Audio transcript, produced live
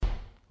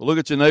Well, look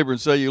at your neighbor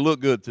and say, you look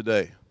good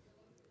today.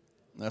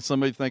 Now,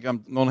 somebody think I'm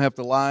going to have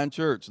to lie in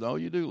church. No,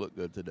 you do look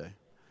good today.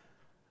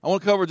 I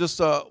want to cover just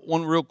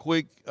one real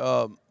quick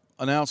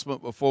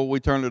announcement before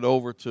we turn it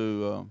over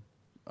to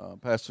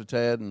Pastor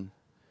Tad and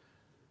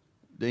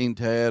Dean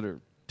Tad or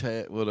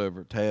Tad,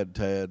 whatever,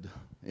 Tad,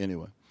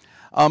 anyway.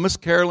 Miss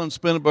Carolyn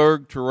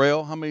Spinneberg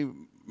Terrell. How many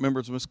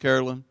members of Miss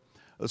Carolyn?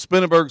 The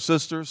Spinneberg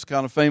sisters,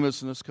 kind of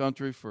famous in this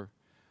country for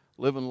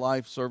living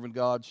life, serving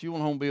God. She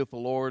went home to be with the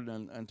Lord,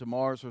 and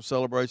tomorrow's her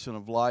celebration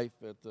of life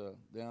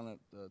down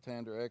at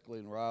Tander Eckley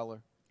and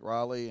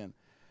Raleigh, and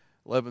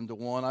 11 to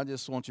 1. I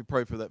just want you to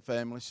pray for that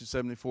family. She's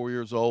 74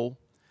 years old,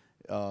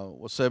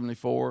 was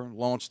 74,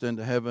 launched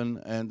into heaven,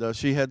 and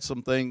she had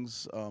some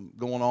things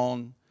going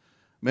on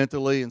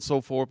mentally and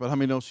so forth, but how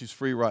many know she's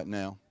free right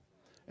now?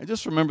 And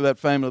just remember that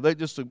family. They're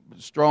just a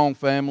strong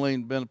family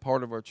and been a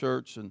part of our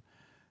church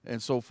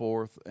and so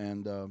forth,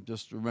 and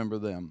just remember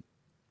them.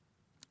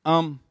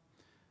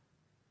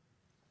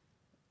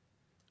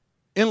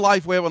 In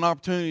life, we have an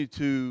opportunity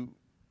to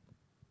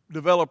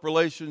develop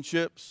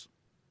relationships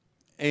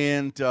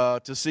and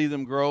to see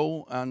them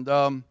grow.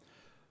 And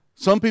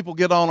some people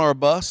get on our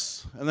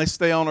bus, and they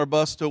stay on our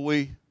bus till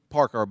we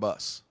park our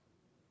bus.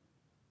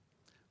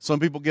 Some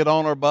people get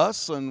on our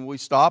bus, and we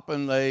stop,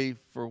 and they,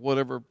 for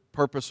whatever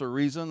purpose or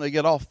reason, they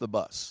get off the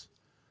bus.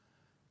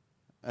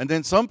 And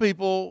then some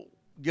people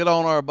get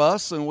on our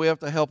bus, and we have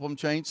to help them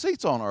change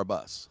seats on our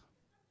bus.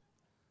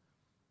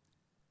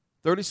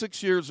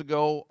 36 years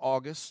ago,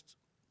 August,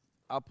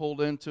 I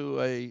pulled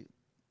into a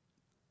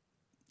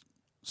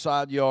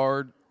side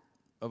yard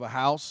of a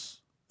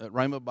house at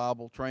Rhema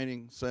Bible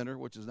Training Center,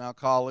 which is now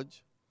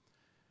college.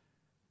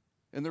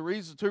 And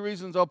two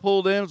reasons I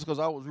pulled in was because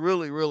I was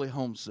really, really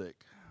homesick.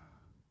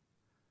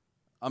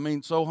 I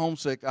mean, so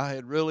homesick, I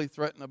had really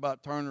threatened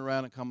about turning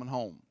around and coming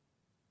home.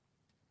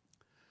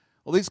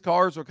 Well, these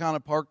cars were kind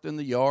of parked in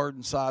the yard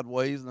and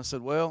sideways, and I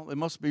said, well, they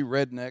must be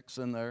rednecks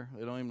in there.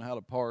 They don't even know how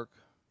to park.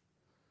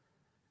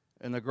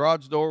 And the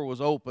garage door was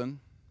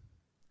open.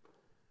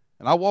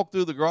 And I walked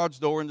through the garage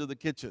door into the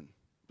kitchen.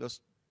 I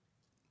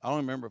don't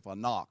remember if I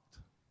knocked.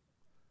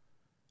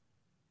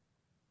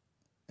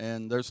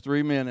 And there's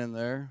three men in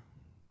there,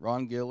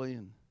 Ron Gilly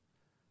and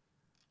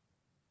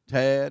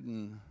Tad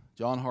and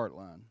John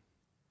Hartline.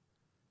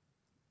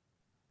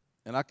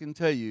 And I can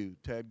tell you,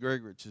 Tad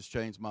Gregorich has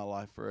changed my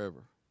life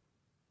forever.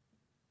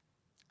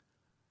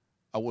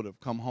 I would have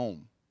come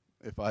home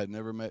if I had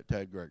never met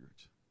Tad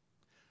Gregorich.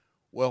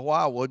 Well,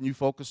 why? Wasn't you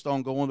focused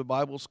on going to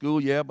Bible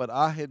school? Yeah, but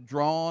I had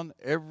drawn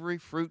every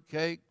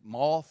fruitcake,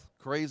 moth,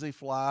 crazy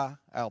fly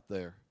out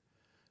there.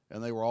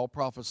 And they were all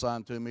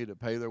prophesying to me to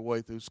pay their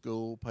way through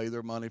school, pay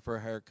their money for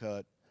a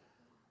haircut.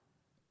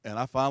 And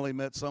I finally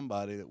met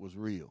somebody that was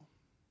real.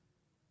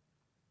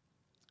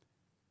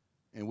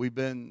 And we've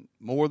been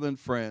more than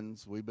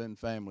friends. We've been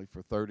family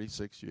for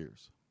 36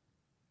 years.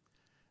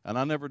 And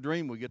I never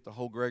dreamed we'd get the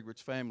whole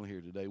Gregorich family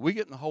here today. We're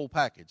getting the whole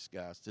package,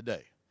 guys,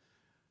 today.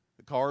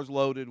 The car's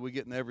loaded. We're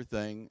getting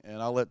everything.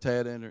 And I'll let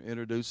Tad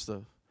introduce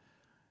the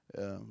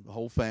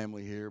whole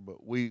family here. But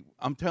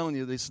I'm telling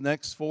you, these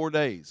next 4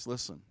 days,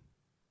 listen,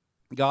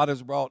 God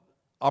has brought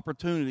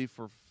opportunity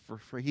for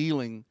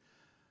healing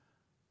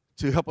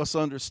to help us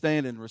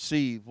understand and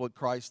receive what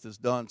Christ has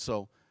done.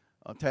 So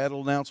Tad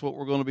will announce what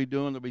we're going to be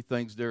doing. There'll be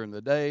things during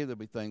the day. There'll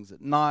be things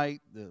at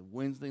night, the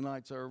Wednesday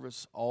night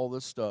service, all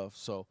this stuff.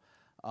 So,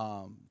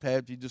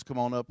 Tad, if you just come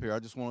on up here, I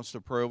just want us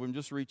to pray over him.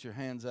 Just reach your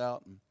hands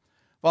out. And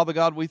Father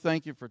God, we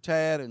thank you for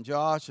Tad and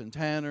Josh and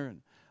Tanner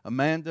and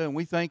Amanda, and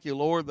we thank you,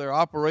 Lord, they're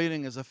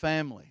operating as a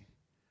family.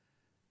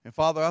 And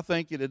Father, I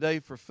thank you today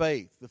for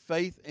faith, the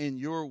faith in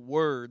your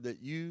word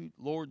that you,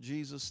 Lord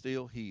Jesus,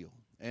 still heal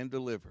and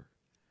deliver.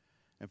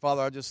 And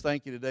Father, I just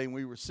thank you today, and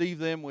we receive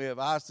them. We have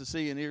eyes to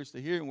see and ears to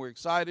hear, and we're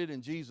excited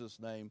in Jesus'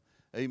 name.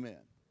 Amen.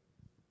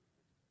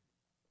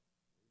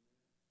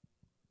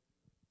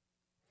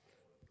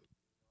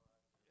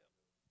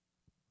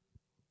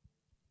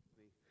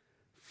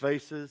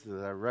 Faces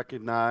that I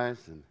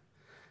recognize, and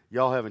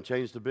y'all haven't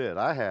changed a bit.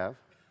 I have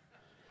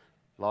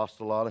lost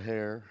a lot of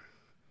hair.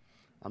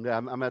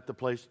 I'm at the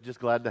place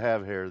just glad to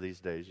have hair these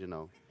days, you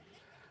know.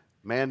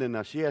 Amanda,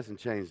 now she hasn't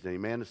changed any.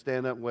 Amanda,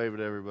 stand up and wave at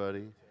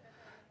everybody.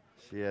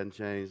 She hadn't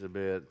changed a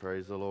bit.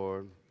 Praise the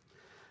Lord.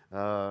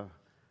 Now,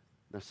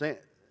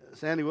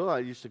 Sandy Will, I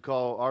used to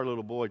call our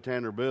little boy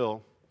Tanner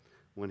Bill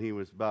when he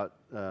was about,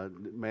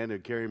 Amanda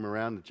would carry him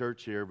around the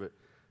church here, but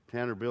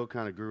Tanner Bill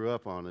kind of grew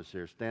up on us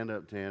here. Stand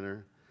up,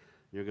 Tanner.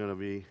 You're going to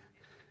be,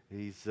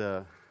 he's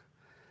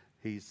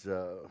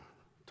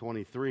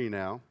 23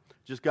 now.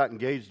 Just got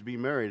engaged to be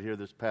married here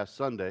this past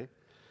Sunday.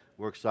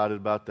 We're excited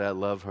about that,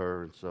 love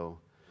her. And so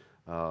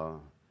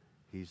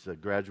he's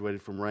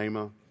graduated from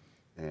Rhema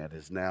and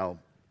is now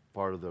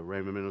part of the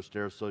Rhema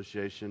Minister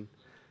Association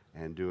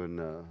and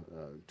doing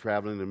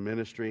traveling in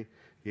ministry.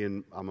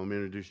 I'm going to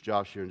introduce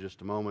Josh here in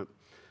just a moment.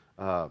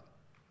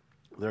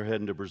 They're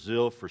heading to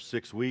Brazil for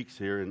 6 weeks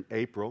here in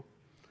April.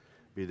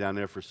 Be down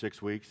there for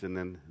 6 weeks, and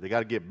then they got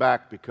to get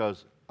back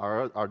because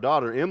our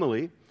daughter,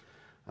 Emily,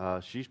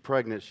 she's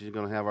pregnant. She's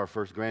going to have our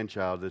first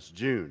grandchild this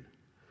June.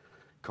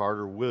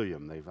 Carter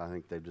William. I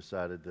think they've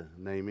decided to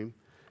name him,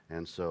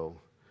 and so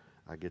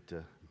I get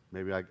to,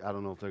 maybe I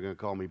don't know if they're going to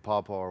call me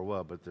Pawpaw or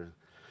what, but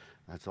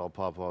that's all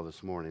Pawpaw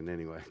this morning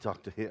anyway.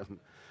 Talk to him.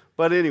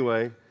 But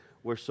anyway,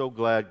 we're so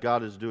glad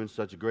God is doing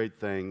such great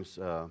things.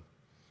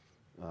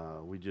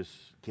 We just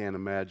can't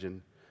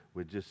imagine.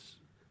 We just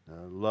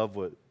love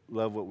what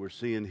we're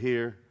seeing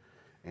here,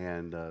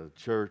 and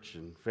church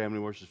and Family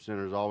Worship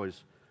Center is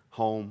always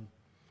home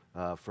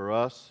for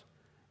us,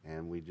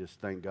 and we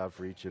just thank God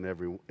for each and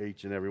every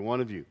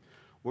one of you.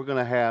 We're going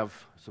to have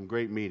some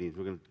great meetings.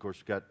 We're going to, of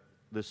course, got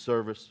this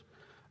service,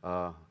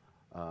 and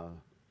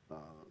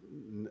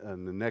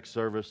the next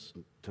service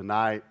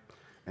tonight,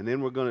 and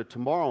then we're going to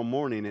tomorrow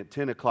morning at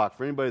 10 o'clock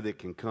for anybody that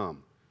can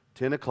come.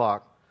 10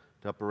 o'clock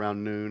to up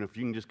around noon. If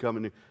you can just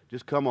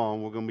come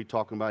on. We're going to be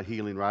talking about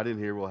healing right in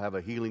here. We'll have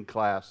a healing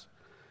class,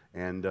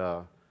 and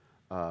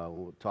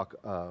we'll talk.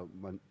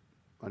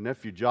 My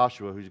nephew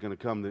Joshua, who's going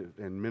to come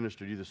and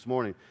minister to you this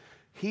morning,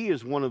 he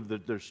is one of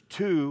there's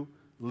two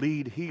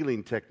lead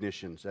healing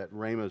technicians at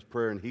Rhema's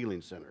Prayer and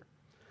Healing Center,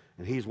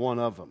 and he's one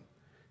of them.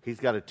 He's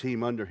got a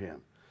team under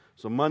him.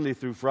 So Monday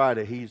through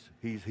Friday, he's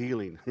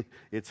healing.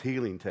 It's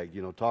healing tech,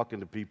 talking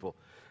to people.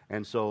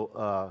 And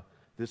so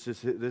this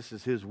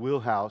is his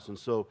wheelhouse. And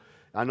so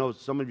I know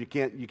some of you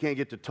can't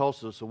get to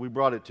Tulsa, so we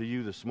brought it to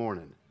you this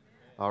morning.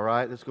 All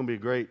right? It's going to be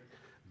a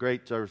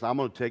great service. I'm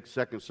going to take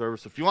second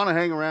service. If you want to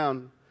hang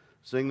around,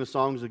 sing the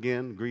songs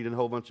again, greet a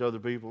whole bunch of other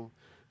people.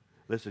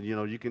 Listen,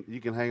 you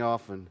can hang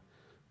off, and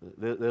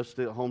they'll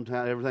still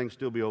hometown. Everything'll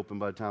still be open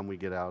by the time we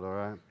get out. All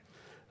right.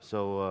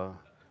 So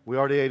we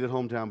already ate at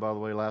hometown, by the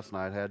way, last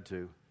night. Had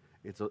to.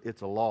 It's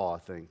a law, I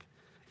think.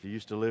 If you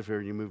used to live here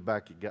and you move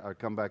back, or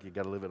come back, you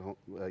got to live at home,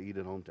 eat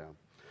at hometown.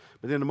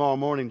 But then tomorrow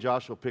morning,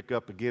 Josh will pick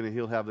up again, and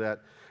he'll have that.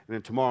 And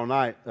then tomorrow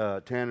night,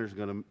 Tanner's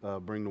going to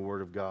bring the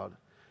Word of God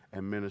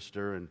and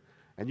minister.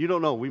 And you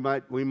don't know, we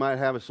might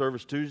have a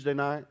service Tuesday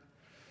night.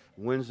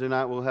 Wednesday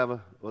night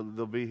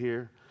they'll be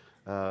here.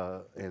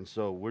 And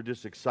so we're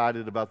just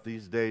excited about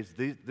these days.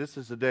 This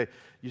is the day.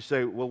 You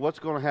say, well, what's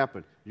going to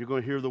happen? You're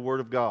going to hear the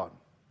Word of God.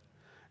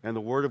 And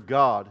the Word of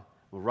God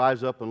will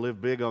rise up and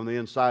live big on the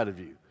inside of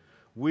you.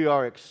 We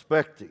are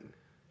expecting.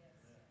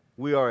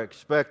 We are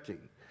expecting.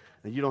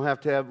 And you don't have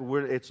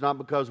to it's not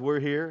because we're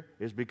here.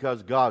 It's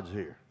because God's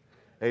here.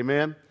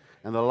 Amen?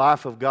 And the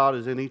life of God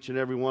is in each and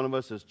every one of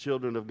us as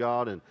children of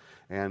God.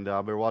 And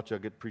I better watch. I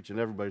get preaching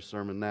everybody's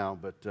sermon now.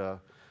 But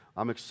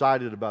I'm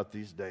excited about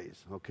these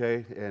days,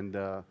 okay? And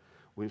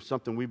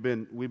something we've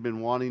been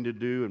wanting to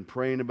do and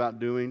praying about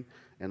doing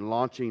and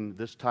launching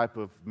this type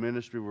of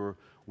ministry where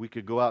we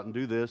could go out and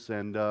do this.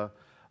 And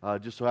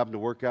just so happened to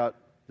work out,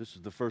 this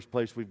is the first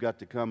place we've got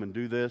to come and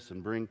do this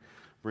and bring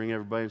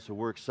everybody. So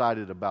we're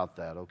excited about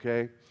that,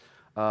 okay?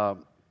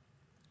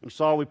 You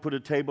saw we put a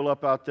table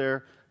up out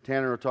there.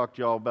 Tanner will talk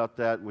to you all about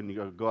that. When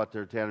you go out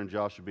there, Tanner and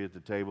Josh will be at the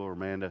table, or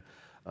Amanda.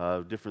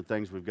 Different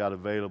things we've got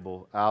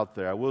available out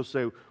there. I will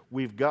say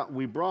we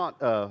brought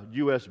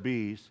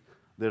USBs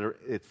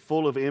it's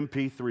full of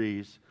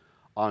MP3s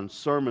on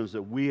sermons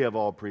that we have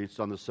all preached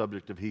on the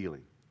subject of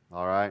healing.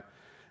 All right,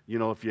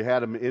 if you had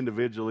them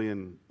individually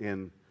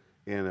in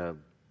a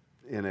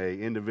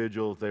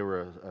individual, if they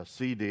were a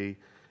CD,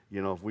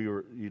 if we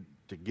were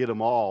to get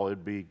them all,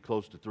 it'd be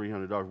close to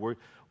 $300.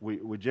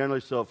 We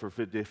generally sell it for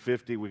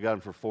 $50. We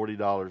got them for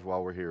 $40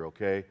 while we're here.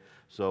 Okay.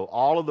 So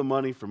all of the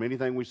money from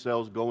anything we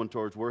sell is going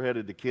towards, we're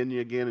headed to Kenya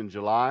again in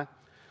July.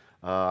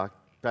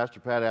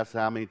 Pastor Pat asked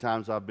how many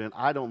times I've been.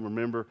 I don't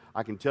remember.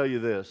 I can tell you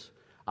this.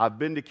 I've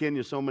been to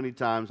Kenya so many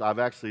times, I've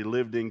actually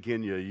lived in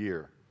Kenya a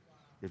year,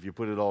 if you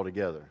put it all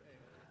together,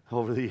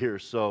 over the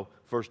years. So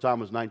first time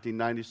was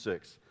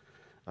 1996,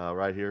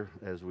 right here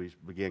as we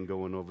began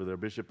going over there.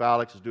 Bishop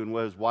Alex is doing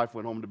well. His wife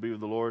went home to be with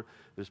the Lord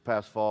this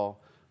past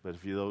fall. But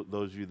if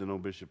those of you that know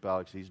Bishop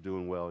Alex, he's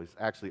doing well. He's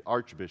actually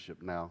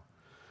Archbishop now.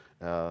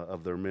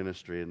 Of their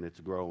ministry, and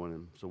it's growing.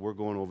 And so we're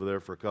going over there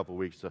for a couple of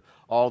weeks. So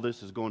all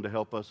this is going to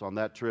help us on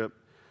that trip.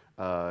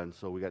 And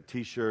so we got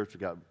T-shirts, we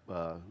got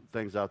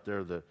things out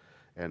there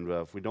and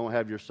if we don't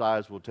have your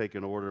size, we'll take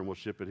an order and we'll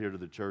ship it here to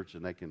the church,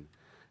 and they can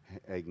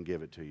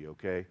give it to you.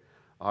 Okay,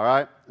 all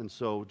right. And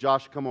so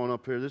Josh, come on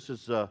up here. This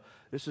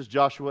is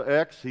Joshua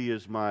X. He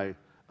is my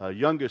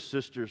youngest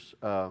sister's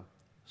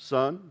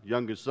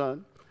youngest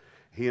son.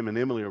 Him and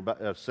Emily are about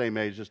the same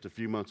age, just a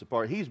few months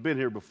apart. He's been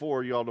here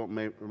before. Y'all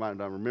might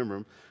not remember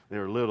him. They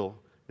were little.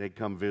 They'd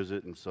come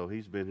visit, and so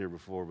he's been here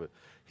before. But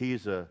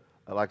he's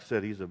like I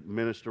said, he's a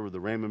minister with the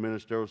Rhema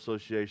Ministerial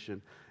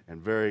Association,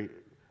 and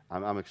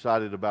I'm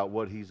excited about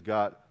what he's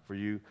got for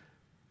you,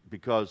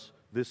 because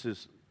this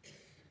is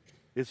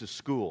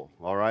school.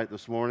 All right,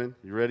 this morning,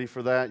 you ready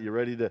for that? You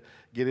ready to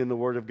get in the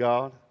Word of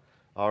God?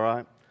 All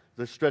right,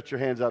 let's stretch your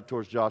hands out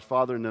towards Josh.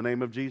 Father, in the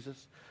name of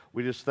Jesus,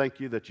 we just thank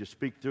you that you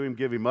speak through him,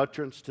 give him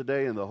utterance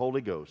today in the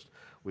Holy Ghost.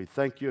 We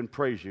thank you and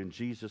praise you in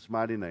Jesus'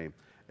 mighty name.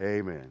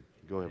 Amen.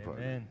 Go ahead, Father.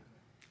 Amen.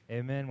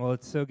 Amen. Well,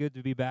 it's so good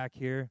to be back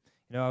here.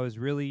 I was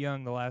really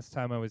young the last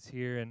time I was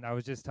here, and I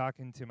was just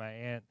talking to my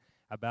aunt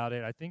about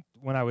it. I think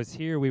when I was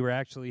here, we were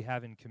actually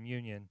having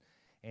communion,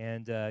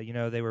 And,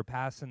 they were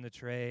passing the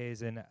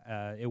trays, and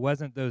it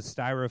wasn't those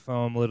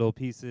styrofoam little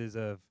pieces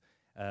of,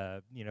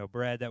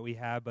 bread that we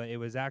have, but it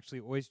was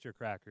actually oyster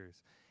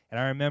crackers. And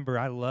I remember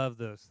I loved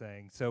those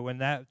things. So when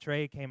that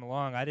tray came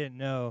along, I didn't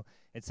know.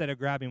 Instead of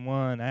grabbing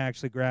one, I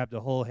actually grabbed a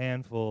whole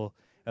handful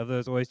of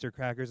those oyster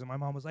crackers. And my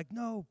mom was like,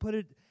 no, put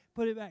it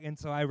back. And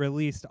so I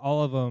released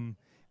all of them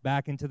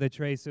back into the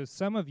tray. So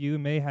some of you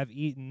may have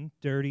eaten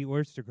dirty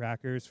oyster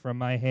crackers from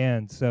my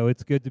hand. So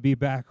it's good to be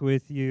back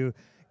with you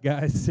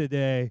guys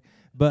today.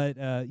 But,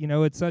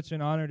 it's such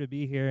an honor to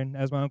be here. And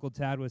as my Uncle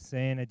Tad was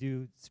saying, I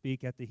do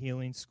speak at the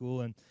Healing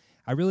School. And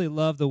I really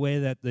love the way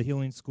that the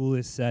Healing School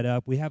is set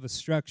up. We have a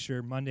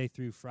structure Monday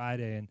through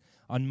Friday. And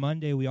on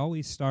Monday, we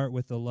always start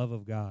with the love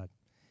of God.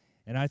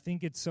 And I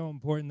think it's so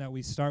important that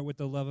we start with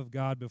the love of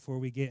God before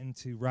we get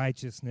into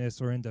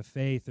righteousness or into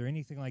faith or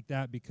anything like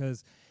that,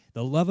 because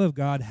the love of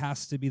God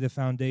has to be the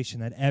foundation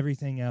that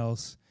everything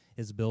else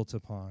is built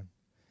upon.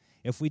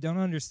 If we don't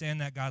understand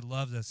that God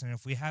loves us, and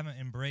if we haven't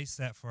embraced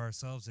that for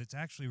ourselves, it's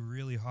actually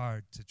really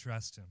hard to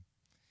trust Him.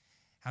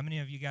 How many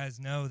of you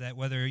guys know that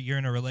whether you're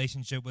in a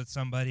relationship with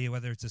somebody,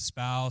 whether it's a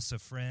spouse, a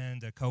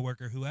friend, a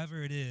coworker,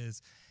 whoever it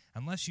is,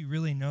 unless you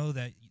really know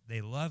that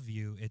they love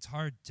you, it's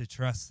hard to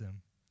trust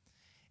them.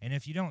 And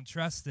if you don't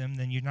trust them,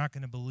 then you're not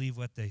going to believe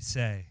what they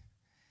say.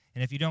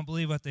 And if you don't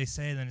believe what they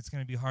say, then it's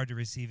going to be hard to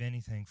receive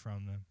anything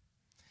from them.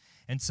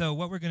 And so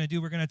what we're going to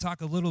do, we're going to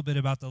talk a little bit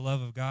about the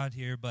love of God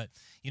here, but,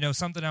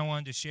 something I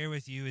wanted to share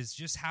with you is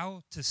just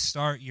how to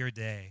start your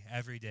day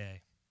every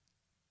day.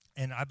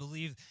 And I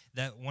believe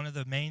that one of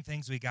the main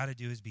things we got to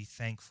do is be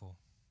thankful.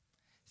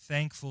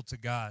 Thankful to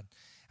God.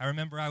 I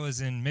remember I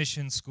was in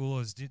mission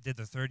school, did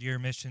the third-year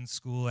mission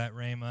school at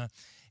Rhema,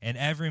 and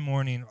every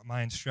morning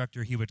my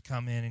instructor, he would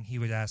come in and he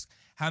would ask,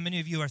 how many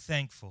of you are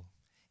thankful?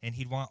 And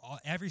he'd want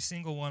every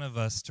single one of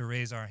us to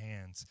raise our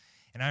hands.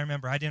 And I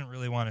remember I didn't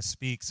really want to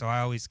speak, so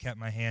I always kept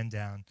my hand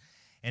down.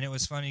 And it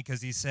was funny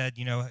because he said,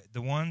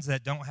 the ones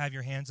that don't have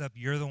your hands up,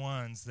 you're the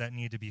ones that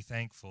need to be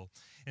thankful.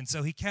 And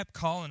so he kept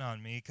calling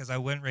on me because I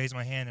wouldn't raise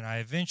my hand, and I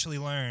eventually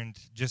learned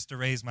just to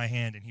raise my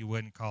hand, and he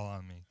wouldn't call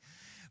on me.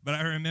 But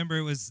I remember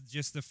it was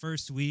just the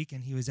first week,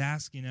 and he was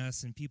asking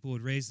us, and people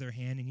would raise their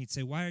hand, and he'd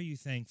say, why are you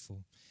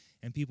thankful?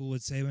 And people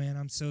would say, man,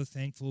 I'm so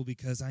thankful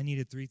because I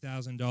needed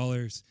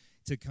 $3,000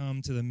 to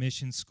come to the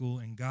mission school,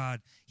 and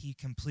God, He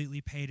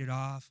completely paid it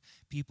off.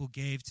 People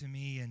gave to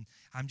me, and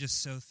I'm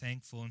just so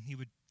thankful. And he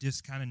would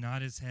just kind of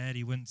nod his head.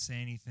 He wouldn't say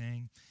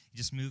anything. He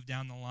just moved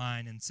down the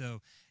line. And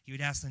so he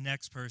would ask the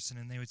next person,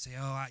 and they would say,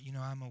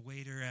 I'm a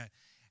waiter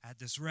at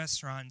this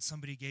restaurant, and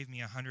somebody gave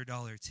me a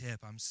 $100 tip.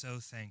 I'm so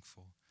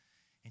thankful.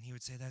 And he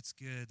would say, that's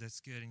good.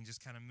 And he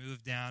just kind of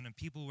moved down, and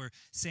people were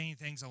saying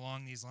things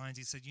along these lines.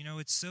 He said,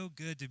 it's so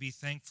good to be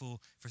thankful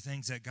for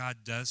things that God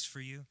does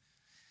for you,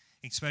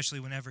 especially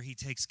whenever He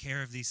takes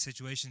care of these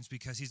situations,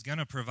 because He's going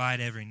to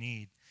provide every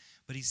need.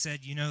 But he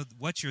said,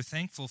 what you're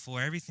thankful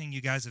for, everything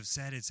you guys have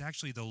said, it's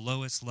actually the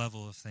lowest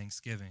level of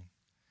thanksgiving.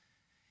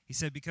 He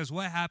said, because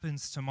what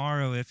happens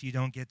tomorrow if you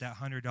don't get that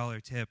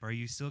 $100 tip? Are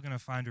you still going to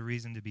find a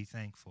reason to be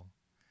thankful?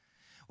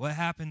 What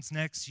happens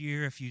next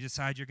year if you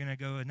decide you're going to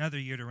go another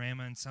year to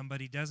Rhema and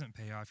somebody doesn't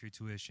pay off your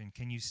tuition?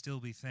 Can you still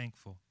be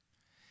thankful?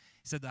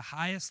 He said the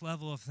highest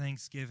level of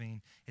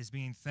thanksgiving is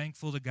being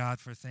thankful to God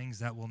for things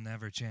that will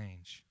never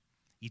change,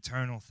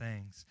 eternal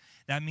things.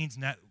 That means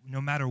that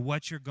no matter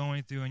what you're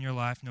going through in your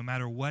life, no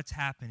matter what's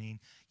happening,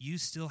 you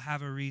still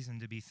have a reason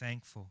to be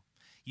thankful.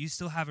 You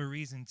still have a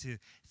reason to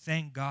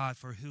thank God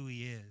for who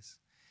He is.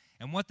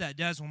 And what that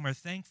does when we're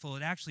thankful,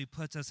 it actually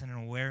puts us in an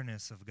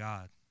awareness of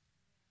God.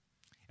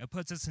 It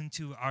puts us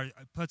into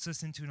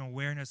an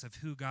awareness of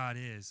who God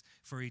is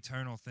for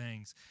eternal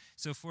things.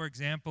 So, for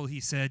example, he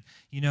said,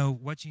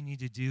 what you need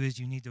to do is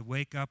you need to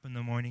wake up in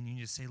the morning and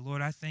you just say,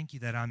 Lord, I thank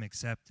you that I'm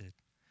accepted.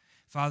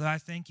 Father, I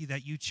thank you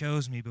that you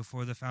chose me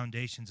before the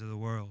foundations of the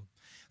world.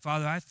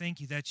 Father, I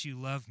thank you that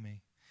you love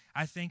me.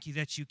 I thank you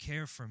that you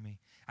care for me.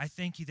 I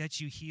thank you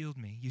that you healed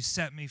me. You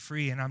set me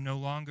free, and I'm no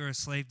longer a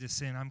slave to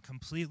sin. I'm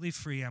completely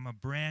free. I'm a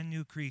brand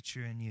new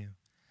creature in you.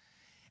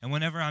 And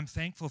whenever I'm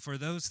thankful for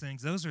those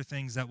things, those are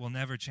things that will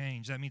never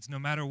change. That means no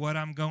matter what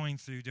I'm going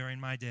through during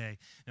my day,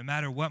 no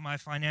matter what my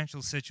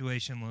financial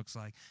situation looks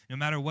like, no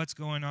matter what's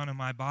going on in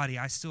my body,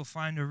 I still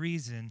find a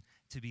reason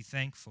to be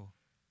thankful.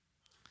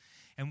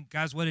 And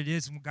guys, what it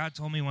is, God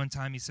told me one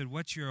time, He said,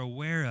 what you're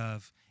aware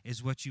of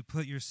is what you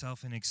put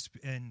yourself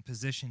in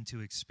position to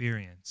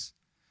experience.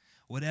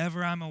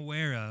 Whatever I'm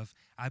aware of,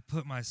 I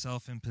put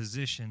myself in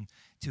position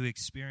to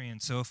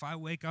experience. So if I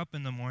wake up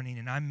in the morning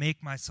and I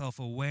make myself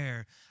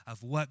aware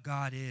of what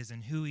God is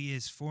and who He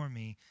is for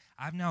me,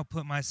 I've now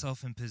put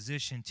myself in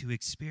position to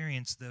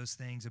experience those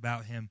things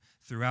about Him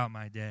throughout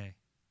my day.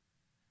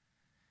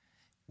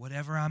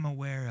 Whatever I'm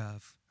aware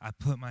of, I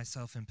put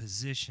myself in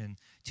position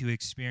to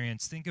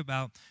experience. Think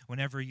about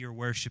whenever you're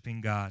worshiping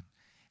God.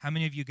 How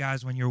many of you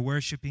guys, when you're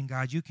worshiping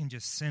God, you can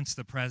just sense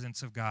the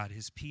presence of God?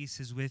 His peace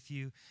is with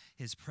you.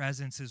 His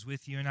presence is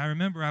with you. And I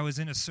remember I was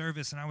in a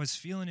service, and I was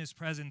feeling His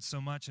presence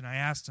so much, and I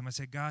asked Him, I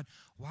said, God,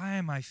 why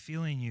am I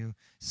feeling you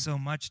so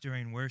much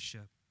during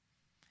worship?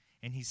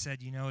 And he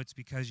said, you know, it's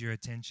because your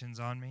attention's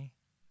on me.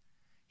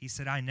 He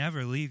said, I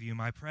never leave you.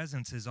 My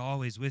presence is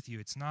always with you.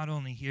 It's not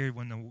only here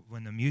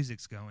when the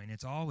music's going.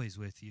 It's always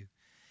with you.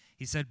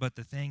 He said, but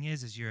the thing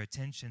is your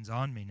attention's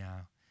on me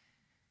now.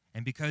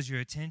 And because your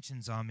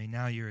attention's on me,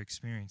 now you're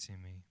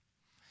experiencing me.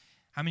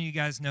 How many of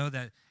you guys know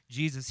that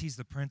Jesus, he's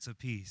the Prince of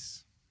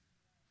Peace?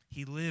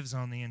 He lives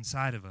on the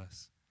inside of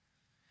us.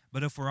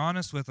 But if we're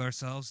honest with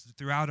ourselves,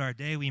 throughout our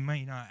day, we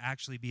might not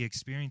actually be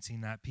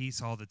experiencing that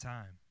peace all the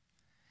time.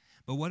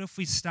 But what if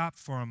we stop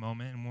for a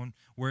moment and when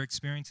we're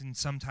experiencing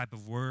some type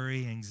of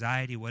worry,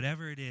 anxiety,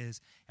 whatever it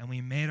is, and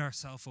we made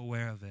ourselves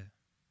aware of it?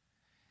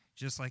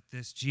 Just like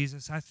this,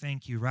 Jesus, I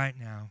thank you right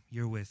now,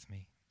 you're with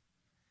me.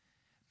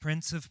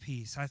 Prince of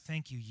Peace, I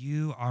thank you,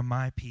 you are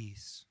my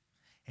peace.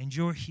 And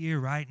you're here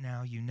right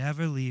now. You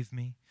never leave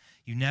me.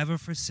 You never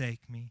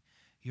forsake me.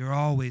 You're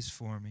always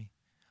for me,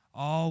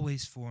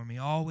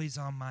 always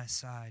on my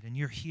side. And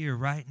you're here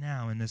right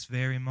now in this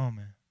very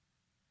moment.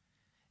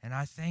 And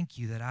I thank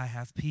you that I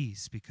have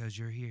peace because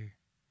you're here.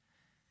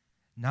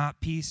 Not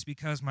peace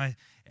because my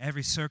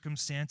every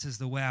circumstance is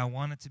the way I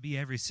want it to be,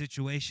 every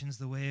situation is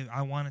the way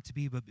I want it to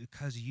be, but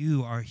because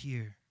you are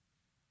here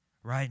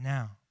right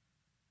now.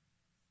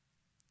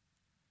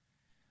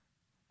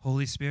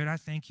 Holy Spirit, I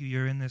thank you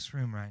you're in this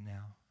room right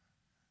now.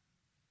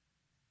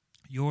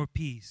 Your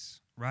peace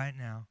right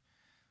now.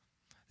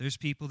 There's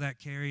people that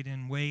carried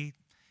in weight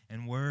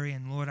and worry,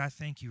 and Lord, I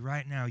thank you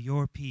right now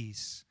your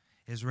peace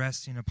is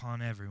resting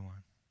upon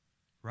everyone.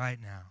 Right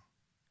now.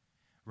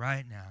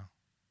 Right now.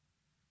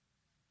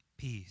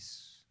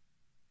 Peace.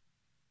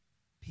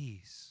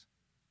 Peace.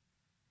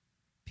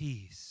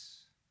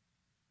 Peace.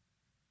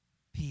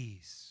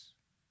 Peace.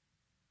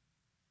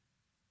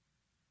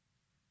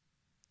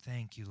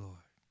 Thank you,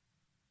 Lord.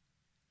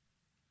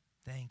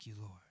 Thank you,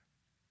 Lord.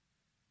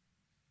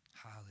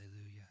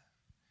 Hallelujah.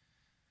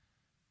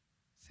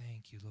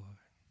 Thank you, Lord.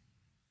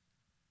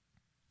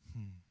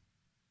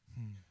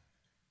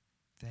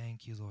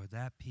 Thank you, Lord.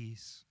 That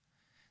peace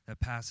that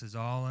passes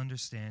all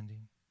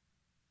understanding,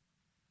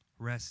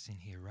 resting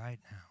here right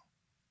now.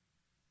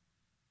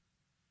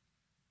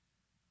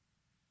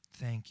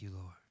 Thank you,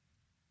 Lord.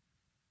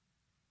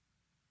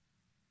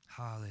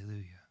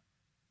 Hallelujah.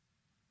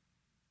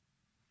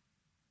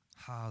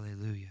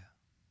 Hallelujah.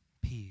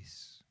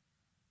 Peace.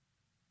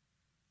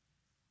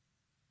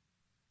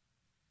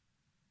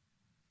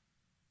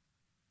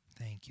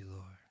 Thank you,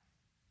 Lord.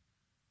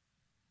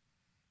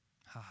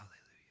 Hallelujah.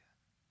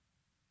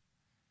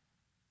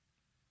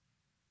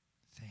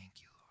 Thank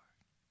you, Lord.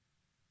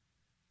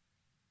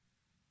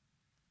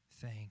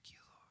 Thank you,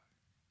 Lord.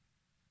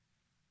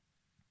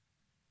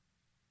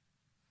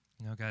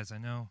 You know, guys, I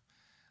know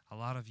a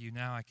lot of you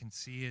now, I can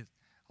see it,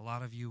 a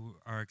lot of you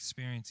are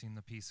experiencing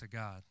the peace of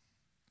God.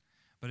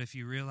 But if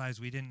you realize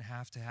we didn't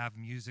have to have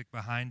music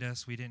behind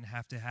us, we didn't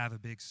have to have a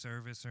big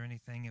service or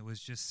anything, it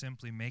was just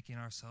simply making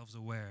ourselves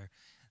aware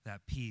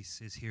that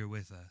peace is here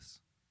with us.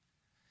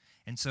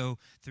 And so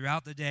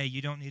throughout the day,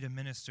 you don't need a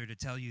minister to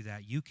tell you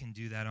that. You can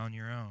do that on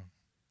your own.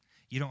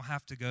 You don't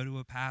have to go to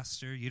a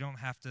pastor. You don't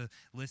have to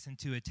listen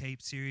to a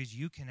tape series.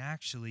 You can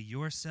actually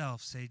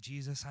yourself say,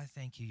 Jesus, I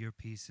thank you, your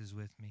peace is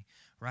with me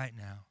right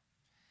now.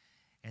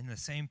 And the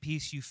same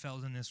peace you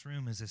felt in this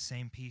room is the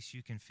same peace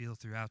you can feel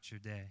throughout your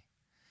day.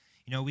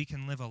 You know, we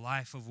can live a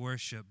life of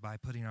worship by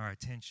putting our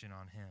attention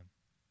on Him,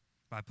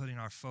 by putting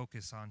our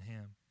focus on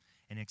Him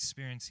and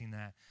experiencing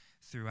that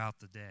throughout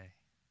the day.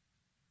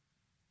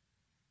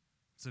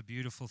 It's a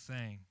beautiful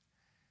thing.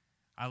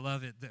 I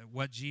love it that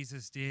what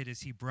Jesus did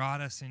is He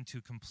brought us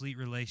into complete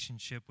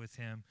relationship with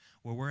Him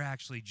where we're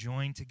actually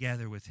joined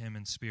together with Him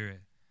in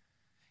spirit.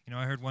 You know,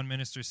 I heard one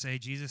minister say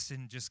Jesus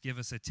didn't just give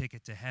us a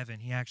ticket to heaven.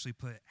 He actually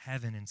put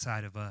heaven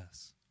inside of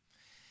us.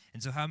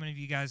 And so how many of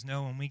you guys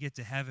know when we get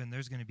to heaven,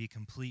 there's going to be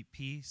complete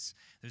peace.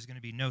 There's going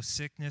to be no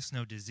sickness,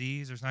 no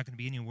disease. There's not going to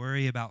be any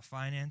worry about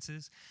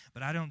finances.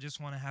 But I don't just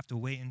want to have to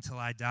wait until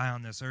I die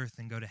on this earth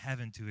and go to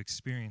heaven to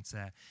experience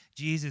that.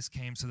 Jesus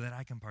came so that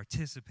I can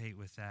participate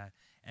with that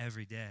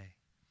every day.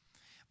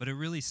 But it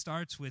really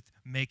starts with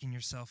making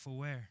yourself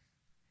aware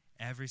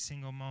every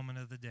single moment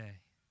of the day.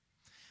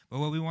 But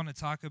what we want to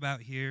talk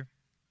about here,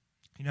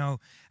 you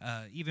know,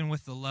 even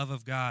with the love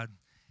of God,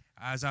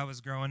 as I was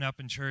growing up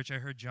in church, I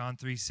heard John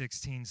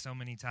 3:16 so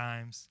many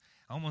times.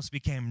 I almost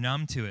became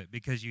numb to it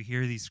because you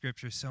hear these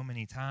scriptures so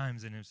many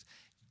times, and it's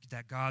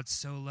that God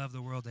so loved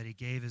the world that He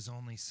gave His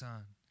only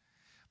Son.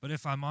 But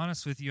if I'm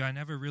honest with you, I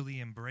never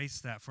really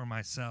embraced that for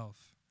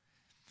myself.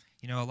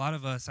 You know, a lot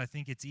of us, I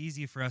think it's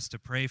easy for us to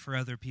pray for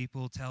other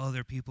people, tell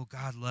other people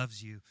God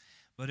loves you.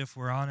 But if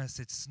we're honest,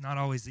 it's not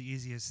always the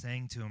easiest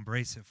thing to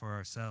embrace it for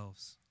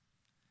ourselves.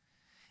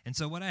 And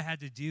so what I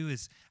had to do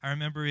is, I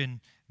remember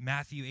in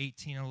Matthew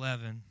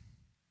 18:11,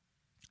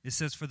 it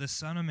says, "For the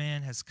Son of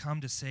Man has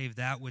come to save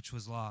that which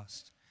was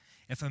lost.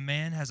 If a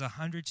man has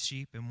 100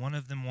 sheep and one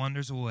of them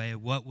wanders away,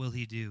 what will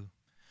he do?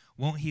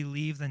 Won't he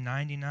leave the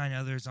 99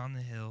 others on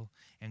the hill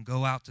and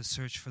go out to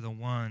search for the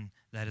one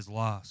that is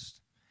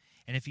lost?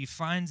 And if he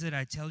finds it,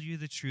 I tell you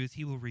the truth,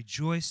 he will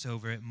rejoice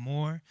over it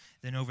more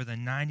than over the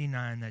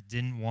 99 that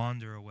didn't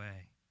wander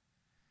away."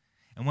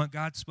 And what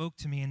God spoke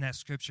to me in that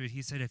scripture,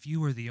 he said, if you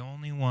were the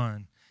only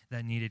one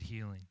that needed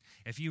healing,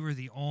 if you were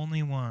the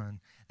only one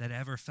that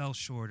ever fell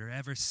short or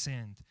ever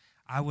sinned,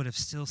 I would have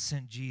still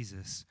sent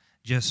Jesus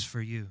just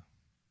for you.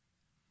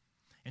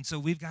 And so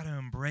we've got to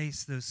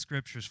embrace those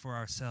scriptures for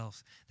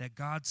ourselves, that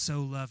God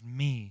so loved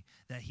me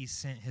that he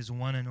sent his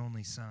one and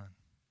only Son.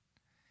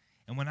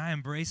 And when I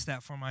embrace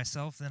that for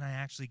myself, then I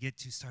actually get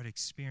to start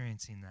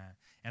experiencing that.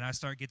 And I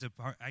start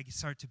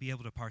to be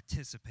able to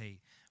participate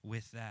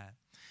with that.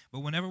 But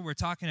whenever we're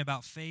talking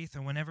about faith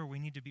or whenever we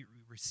need to be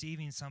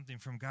receiving something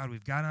from God,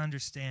 we've got to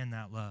understand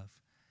that love.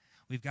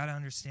 We've got to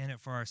understand it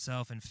for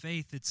ourselves. And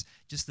faith, it's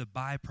just the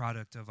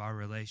byproduct of our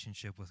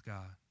relationship with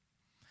God.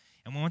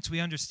 And once we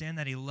understand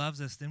that he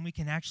loves us, then we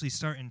can actually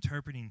start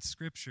interpreting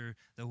Scripture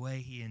the way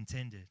he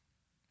intended.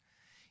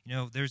 You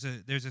know, there's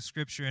a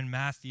scripture in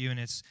Matthew, and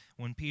it's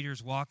when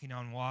Peter's walking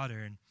on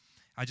water. And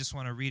I just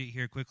want to read it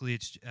here quickly.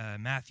 It's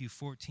Matthew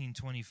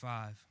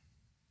 14:25.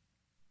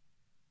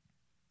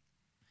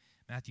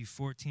 Matthew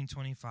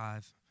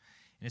 14:25.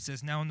 And it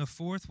says, "Now in the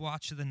fourth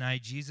watch of the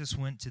night, Jesus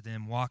went to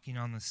them walking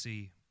on the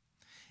sea.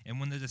 And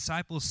when the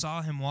disciples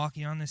saw him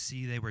walking on the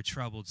sea, they were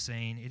troubled,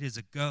 saying, 'It is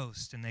a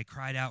ghost,' and they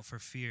cried out for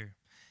fear.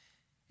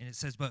 And it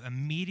says, but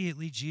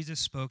immediately Jesus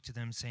spoke to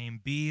them, saying,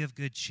 'Be of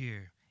good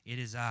cheer. It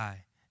is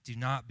I. Do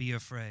not be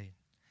afraid.'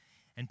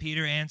 And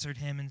Peter answered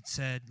him and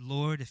said,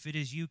 'Lord, if it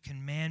is you,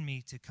 command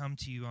me to come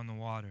to you on the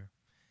water.'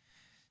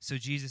 So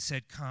Jesus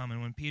said, 'Come.'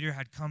 And when Peter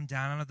had come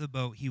down out of the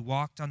boat, he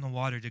walked on the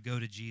water to go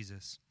to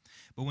Jesus.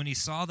 But when he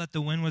saw that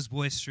the wind was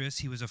boisterous,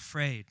 he was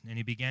afraid, and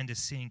he began to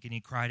sink, and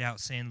he cried out,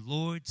 saying,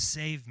 'Lord,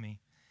 save me.'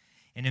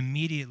 And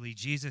immediately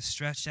Jesus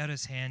stretched out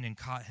his hand and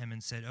caught him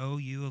and said, 'O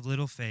you of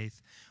little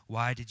faith,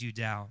 why did you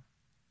doubt?'"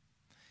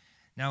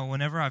 Now,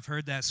 whenever I've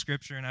heard that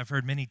scripture, and I've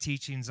heard many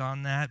teachings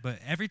on that, but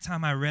every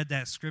time I read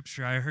that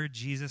scripture, I heard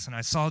Jesus, and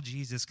I saw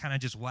Jesus kind of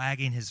just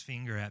wagging his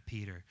finger at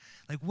Peter.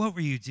 Like, what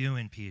were you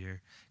doing,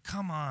 Peter?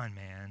 Come on,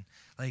 man.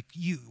 Like,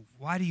 you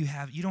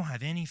don't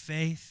have any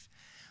faith?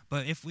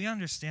 But if we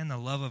understand the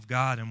love of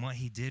God and what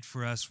he did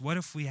for us, what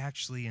if we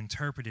actually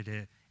interpreted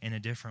it in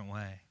a different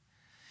way?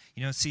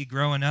 You know, see,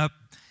 growing up,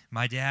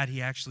 my dad,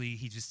 he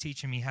was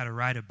teaching me how to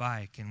ride a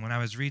bike. And when I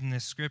was reading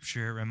this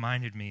scripture, it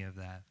reminded me of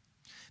that.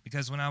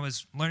 Because when I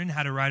was learning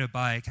how to ride a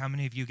bike, how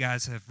many of you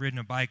guys have ridden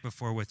a bike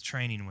before with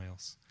training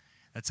wheels?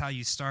 That's how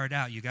you start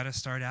out. You got to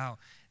start out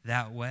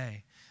that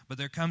way. But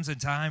there comes a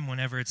time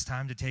whenever it's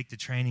time to take the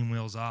training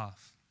wheels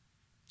off.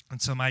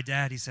 And so my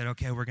dad, he said,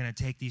 okay, we're going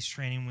to take these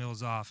training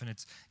wheels off. And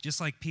it's just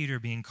like Peter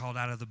being called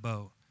out of the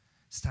boat.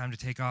 It's time to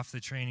take off the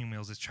training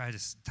wheels. It's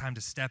time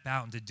to step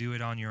out and to do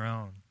it on your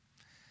own.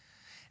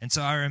 And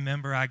so I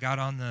remember I got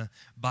on the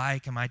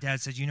bike, and my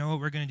dad said, you know what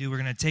we're going to do? We're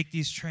going to take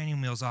these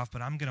training wheels off,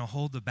 but I'm going to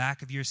hold the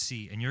back of your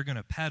seat, and you're going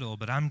to pedal,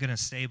 but I'm going to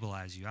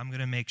stabilize you. I'm going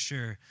to make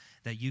sure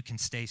that you can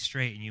stay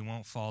straight and you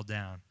won't fall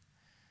down.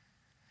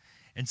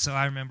 And so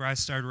I remember I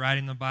started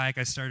riding the bike.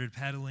 I started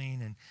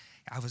pedaling, and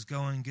I was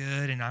going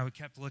good, and I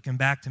kept looking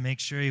back to make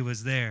sure he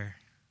was there.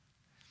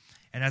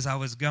 And as I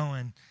was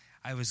going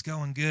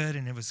good,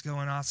 and it was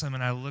going awesome,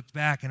 and I looked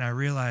back, and I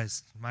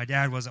realized my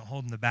dad wasn't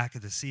holding the back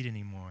of the seat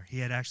anymore. He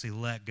had actually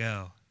let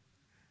go.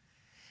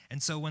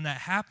 And so when that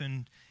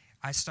happened,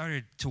 I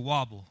started to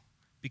wobble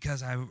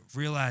because I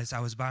realized I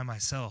was by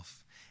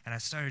myself, and I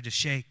started to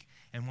shake,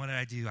 and what did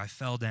I do? I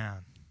fell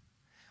down.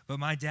 But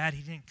my dad,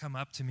 he didn't come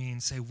up to me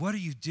and say, "What are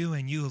you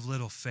doing, you of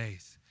little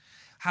faith?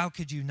 How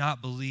could you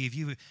not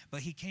believe?"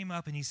 But he came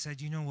up and he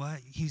said, "You know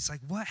what?" He's like,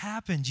 "What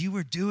happened? You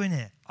were doing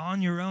it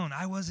on your own.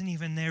 I wasn't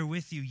even there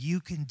with you. You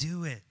can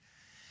do it."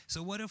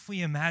 So what if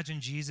we imagine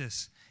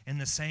Jesus in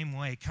the same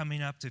way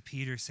coming up to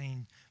Peter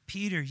saying,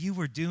 "Peter, you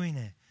were doing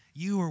it.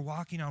 You were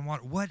walking on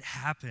water. What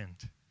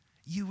happened?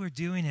 You were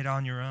doing it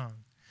on your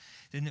own."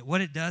 Then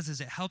what it does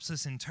is it helps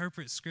us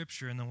interpret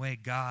Scripture in the way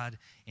God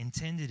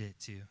intended it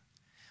to.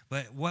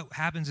 But what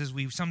happens is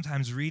we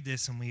sometimes read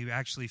this and we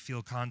actually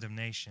feel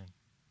condemnation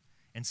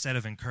instead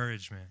of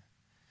encouragement.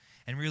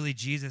 And really,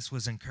 Jesus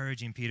was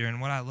encouraging Peter. And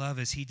what I love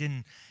is he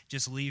didn't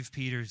just leave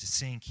Peter to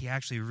sink. He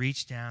actually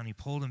reached down. He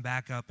pulled him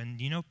back up. And,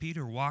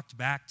 Peter walked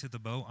back to the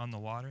boat on the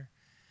water.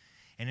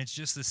 And it's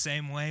just the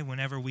same way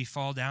whenever we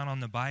fall down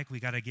on the bike, we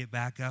got to get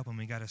back up and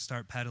we got to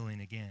start pedaling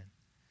again.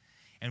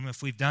 And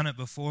if we've done it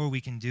before, we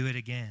can do it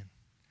again.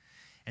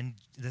 And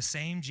the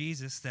same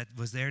Jesus that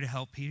was there to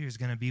help Peter is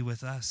going to be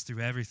with us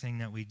through everything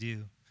that we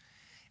do.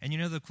 And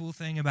the cool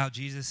thing about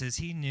Jesus is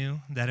he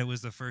knew that it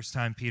was the first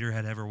time Peter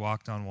had ever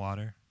walked on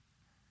water.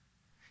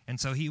 And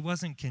so he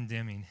wasn't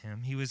condemning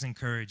him. He was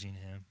encouraging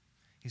him.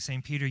 He's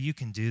saying, "Peter, you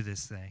can do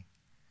this thing.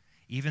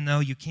 Even though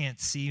you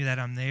can't see that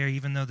I'm there,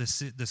 even though the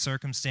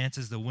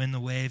circumstances, the wind, the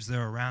waves,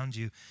 they're around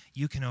you,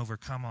 you can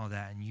overcome all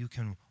that and you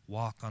can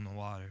walk on the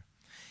water."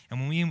 And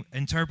when we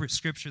interpret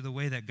Scripture the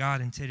way that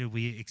God intended,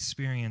 we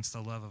experience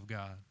the love of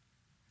God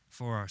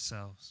for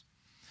ourselves.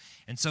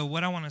 And so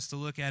what I want us to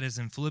look at is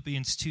in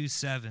Philippians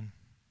 2:7.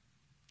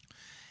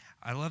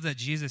 I love that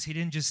Jesus, he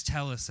didn't just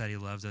tell us that he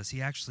loves us.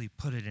 He actually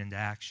put it into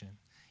action.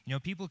 You know,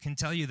 people can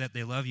tell you that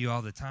they love you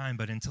all the time,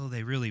 but until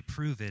they really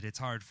prove it, it's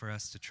hard for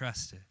us to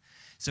trust it.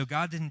 So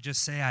God didn't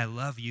just say, I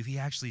love you. He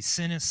actually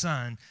sent his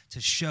son to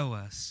show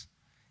us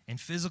in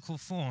physical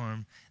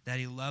form that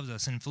he loves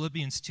us. In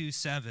Philippians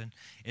 2:7,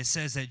 it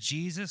says that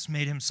Jesus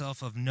made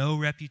himself of no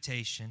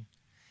reputation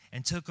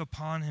and took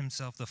upon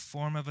himself the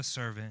form of a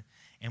servant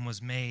and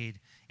was made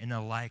in the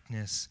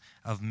likeness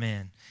of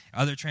men.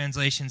 Other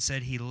translations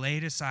said he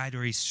laid aside,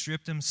 or he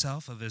stripped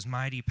himself of his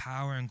mighty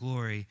power and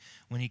glory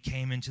when he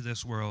came into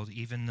this world,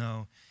 even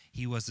though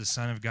he was the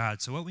Son of God.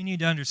 So what we need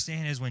to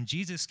understand is when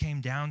Jesus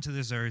came down to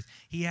this earth,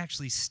 he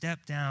actually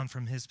stepped down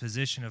from his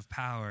position of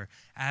power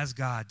as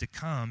God to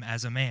come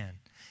as a man.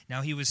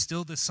 Now, he was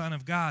still the Son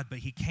of God, but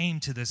he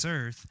came to this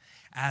earth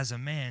as a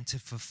man to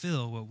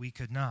fulfill what we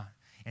could not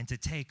and to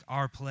take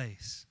our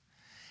place.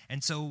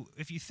 And so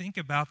if you think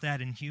about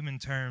that in human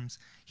terms,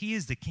 he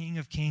is the King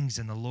of Kings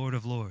and the Lord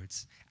of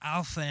Lords,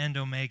 Alpha and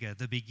Omega,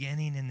 the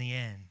beginning and the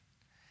end.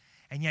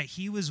 And yet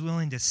he was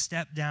willing to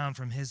step down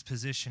from his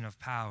position of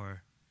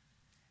power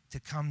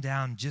to come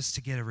down just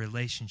to get a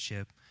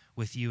relationship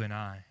with you and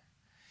I.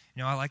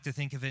 You know, I like to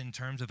think of it in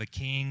terms of a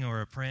king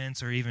or a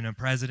prince or even a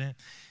president.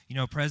 You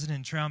know,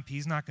 President Trump,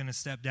 he's not going to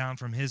step down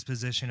from his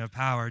position of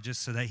power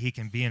just so that he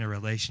can be in a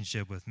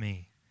relationship with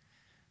me.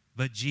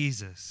 But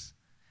Jesus,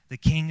 the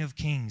King of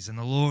Kings and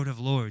the Lord of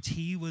Lords,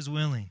 he was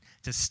willing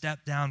to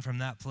step down from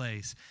that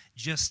place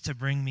just to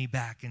bring me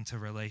back into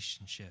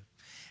relationship.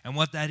 And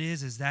what that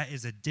is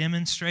a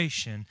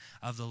demonstration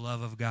of the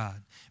love of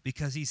God.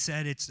 Because he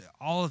said, it's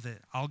all of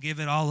it. I'll give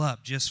it all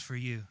up just for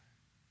you.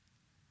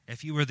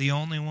 If you were the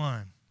only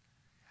one,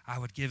 I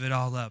would give it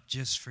all up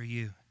just for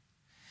you.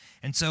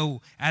 And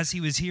so as he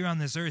was here on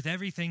this earth,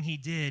 everything he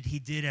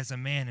did as a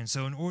man. And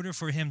so in order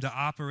for him to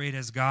operate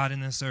as God in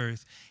this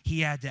earth,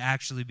 he had to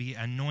actually be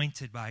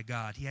anointed by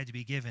God. He had to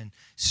be given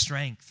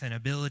strength and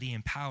ability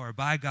and power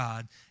by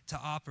God to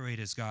operate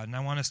as God. And I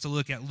want us to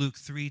look at Luke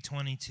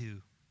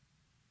 3:22.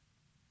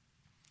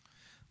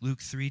 Luke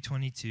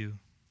 3:22.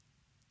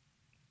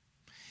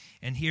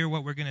 And here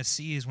what we're going to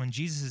see is when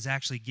Jesus is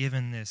actually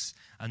given this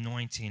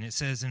anointing. It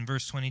says in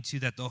verse 22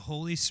 that the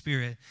Holy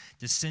Spirit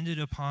descended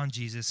upon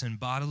Jesus in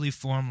bodily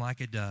form like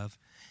a dove,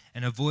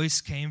 and a voice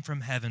came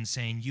from heaven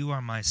saying, "You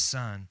are my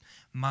Son,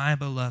 my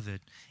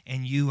beloved,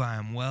 and you I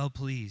am well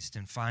pleased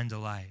and find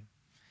delight."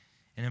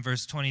 And in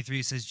verse 23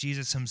 it says,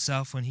 Jesus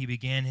himself, when he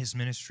began his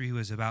ministry,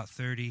 was about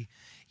 30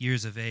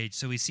 years of age.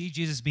 So we see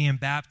Jesus being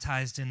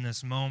baptized in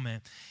this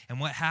moment. And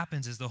what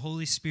happens is the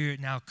Holy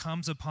Spirit now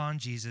comes upon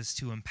Jesus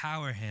to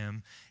empower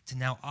him to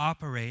now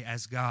operate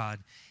as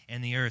God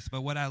in the earth.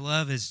 But what I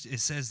love is it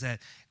says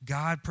that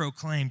God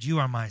proclaimed, "You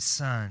are my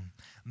Son,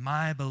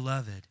 my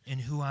beloved, in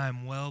whom I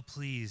am well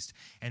pleased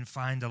and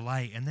find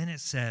delight." And then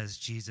it says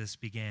Jesus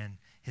began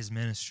his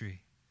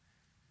ministry.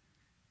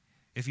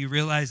 If you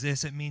realize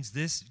this, it means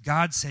this: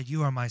 God said,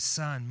 "You are my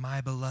Son, my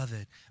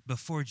beloved,"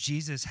 before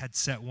Jesus had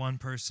set one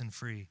person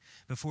free,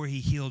 before he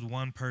healed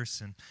one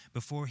person,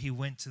 before he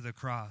went to the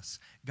cross.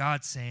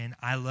 God saying,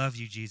 "I love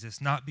you,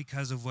 Jesus, not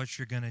because of what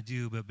you're going to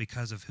do, but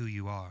because of who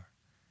you are.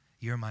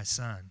 You're my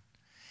Son."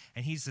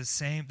 And he's the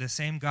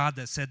same God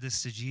that said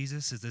this to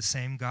Jesus is the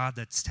same God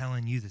that's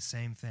telling you the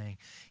same thing.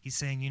 He's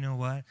saying, you know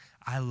what?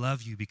 I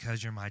love you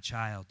because you're my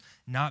child,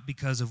 not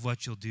because of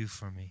what you'll do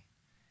for me.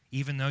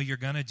 Even though you're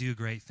going to do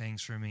great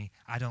things for me,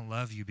 I don't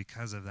love you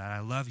because of that. I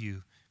love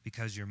you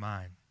because you're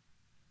mine.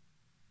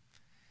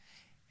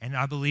 And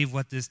I believe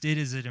what this did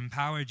is it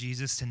empowered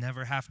Jesus to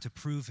never have to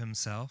prove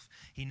himself.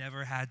 He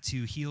never had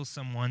to heal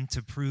someone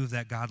to prove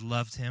that God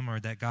loved him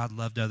or that God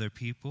loved other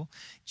people.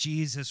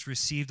 Jesus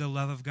received the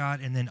love of God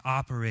and then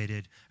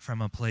operated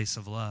from a place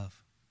of love.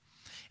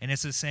 And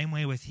it's the same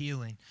way with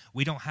healing.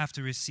 We don't have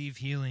to receive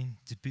healing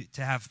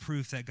to have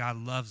proof that God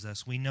loves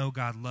us. We know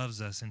God loves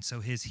us, and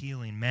so his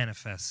healing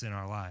manifests in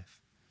our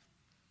life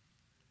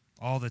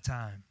all the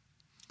time.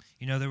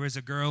 You know, there was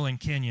a girl in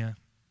Kenya.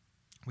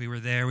 We were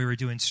there. We were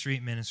doing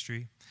street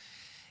ministry.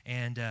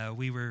 And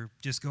we were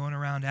just going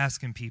around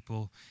asking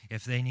people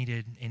if they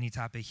needed any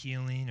type of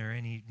healing or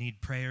need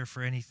prayer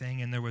for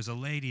anything. And there was a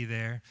lady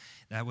there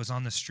that was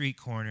on the street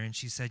corner, and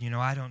she said,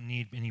 I don't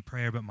need any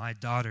prayer, but my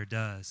daughter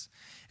does.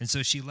 And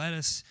so she led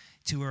us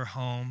to her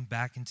home,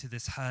 back into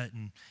this hut.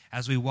 And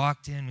as we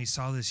walked in, we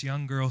saw this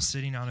young girl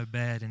sitting on a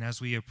bed. And as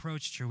we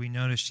approached her, we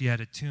noticed she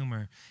had a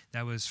tumor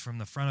that was from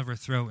the front of her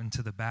throat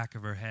into the back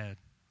of her head.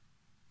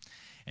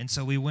 And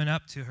so we went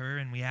up to her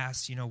and we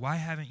asked, why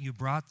haven't you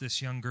brought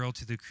this young girl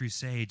to the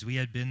Crusades? We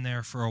had been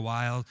there for a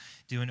while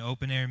doing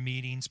open-air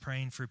meetings,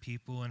 praying for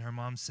people. And her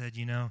mom said,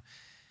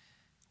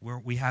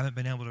 we haven't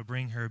been able to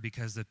bring her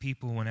because the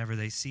people, whenever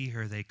they see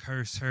her, they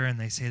curse her and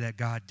they say that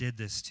God did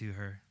this to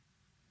her.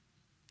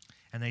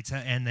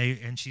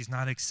 And she's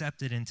not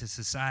accepted into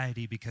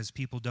society because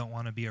people don't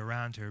want to be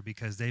around her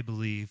because they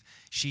believe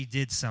she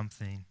did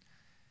something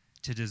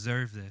to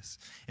deserve this.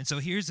 And so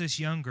here's this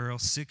young girl,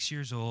 6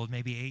 years old,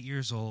 maybe 8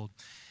 years old,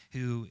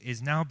 who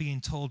is now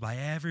being told by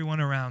everyone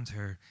around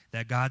her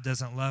that God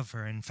doesn't love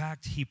her. In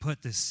fact, he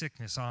put this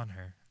sickness on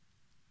her.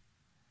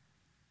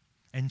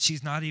 And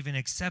she's not even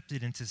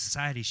accepted into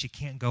society. She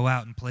can't go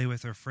out and play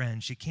with her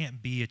friends. She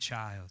can't be a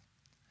child.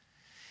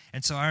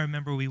 And so I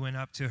remember we went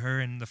up to her,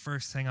 and the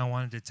first thing I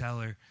wanted to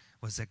tell her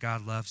was that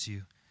God loves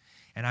you.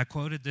 And I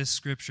quoted this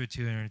scripture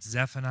to her, and it's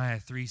Zephaniah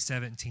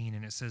 3:17,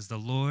 and it says, "The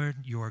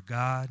Lord your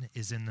God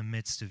is in the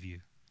midst of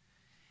you,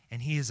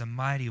 and he is a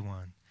mighty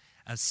one,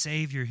 a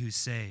Savior who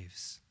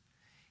saves.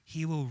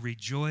 He will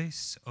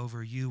rejoice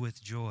over you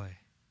with joy,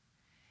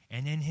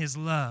 and in his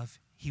love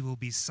he will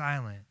be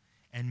silent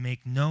and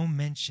make no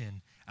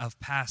mention of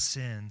past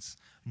sins,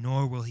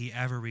 nor will he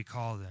ever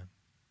recall them."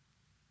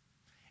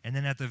 And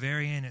then at the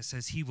very end it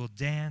says, "He will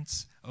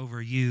dance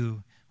over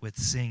you with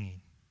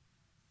singing."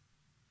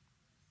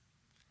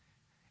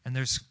 And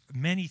there's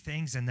many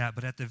things in that,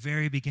 but at the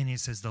very beginning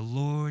it says, "The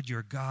Lord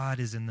your God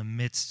is in the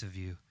midst of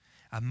you,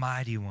 a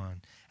mighty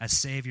one, a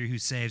Savior who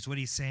saves." What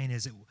he's saying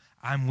is,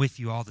 I'm with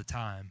you all the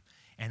time,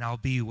 and I'll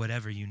be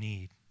whatever you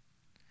need.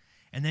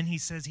 And then he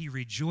says he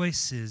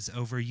rejoices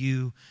over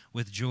you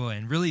with joy.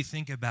 And really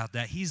think about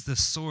that. He's the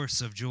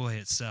source of joy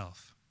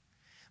itself.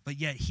 But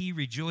yet he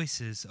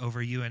rejoices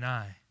over you and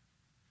I.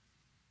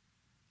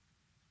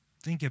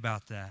 Think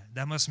about that.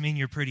 That must mean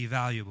you're pretty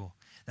valuable.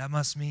 That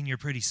must mean you're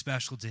pretty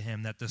special to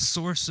him, that the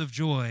source of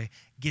joy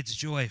gets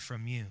joy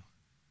from you.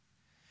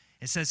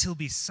 It says he'll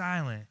be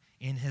silent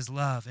in his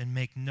love and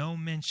make no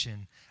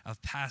mention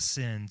of past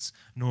sins,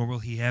 nor will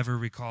he ever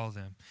recall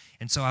them.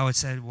 And so I would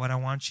say, what I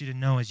want you to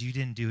know is you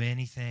didn't do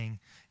anything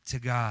to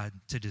God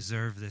to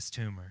deserve this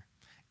tumor.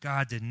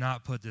 God did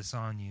not put this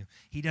on you.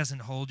 He doesn't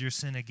hold your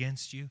sin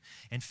against you.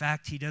 In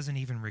fact, he doesn't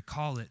even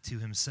recall it to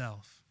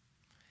himself.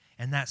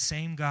 And that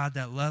same God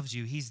that loves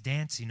you, he's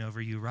dancing over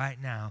you right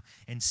now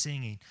and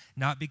singing,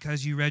 not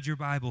because you read your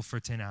Bible for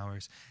 10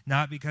 hours,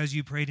 not because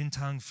you prayed in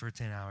tongues for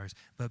 10 hours,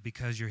 but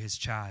because you're his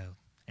child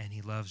and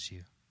he loves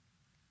you.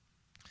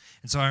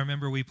 And so I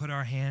remember we put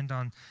our hand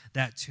on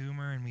that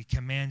tumor and we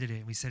commanded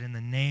it. We said, "In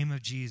the name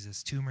of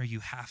Jesus, tumor, you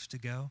have to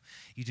go.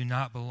 You do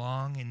not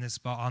belong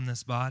on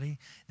this body.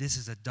 This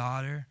is a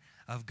daughter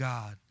of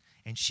God,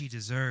 and she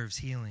deserves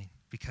healing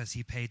because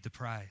he paid the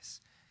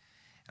price."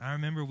 I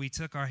remember we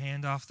took our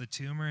hand off the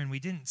tumor and we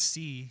didn't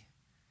see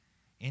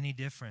any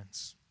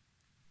difference.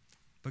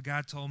 But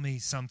God told me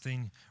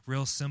something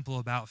real simple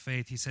about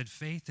faith. He said,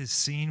 faith is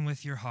seeing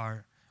with your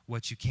heart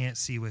what you can't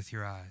see with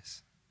your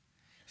eyes.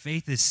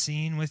 Faith is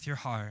seeing with your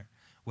heart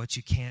what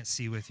you can't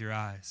see with your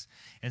eyes.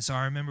 And so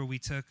I remember we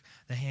took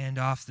the hand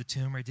off the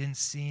tumor, didn't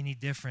see any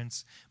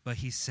difference, but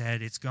he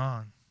said, "It's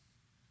gone.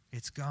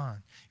 It's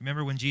gone."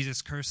 Remember when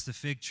Jesus cursed the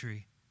fig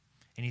tree?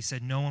 And he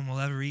said, "No one will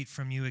ever eat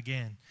from you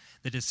again."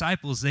 The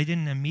disciples, they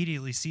didn't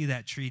immediately see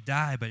that tree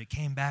die, but it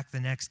came back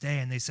the next day,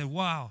 and they said,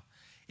 "Wow,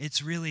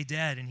 it's really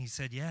dead." And he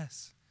said,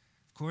 "Yes,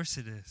 of course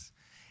it is."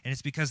 And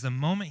it's because the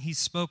moment he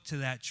spoke to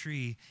that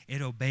tree,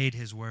 it obeyed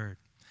his word.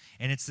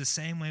 And it's the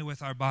same way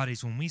with our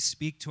bodies. When we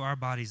speak to our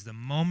bodies, the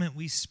moment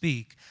we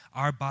speak,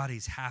 our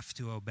bodies have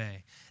to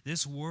obey.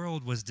 This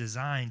world was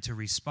designed to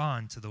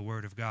respond to the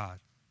word of God.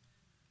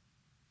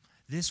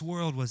 This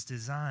world was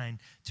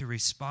designed to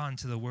respond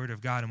to the word of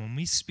God. And when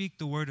we speak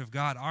the word of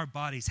God, our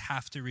bodies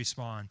have to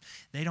respond.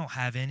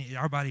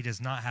 Our body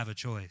does not have a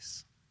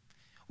choice.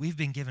 We've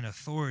been given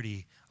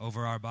authority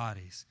over our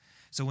bodies.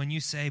 So when you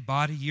say,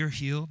 "Body, you're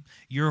healed,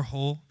 you're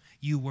whole,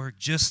 you work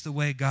just the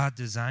way God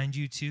designed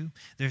you to,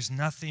 there's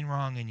nothing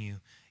wrong in you,"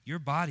 your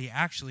body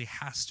actually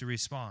has to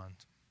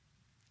respond.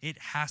 It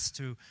has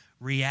to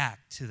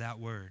react to that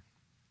word.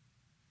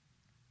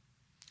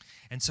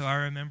 And so I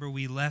remember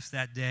we left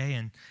that day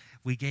and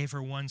we gave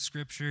her one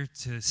scripture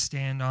to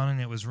stand on, and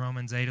it was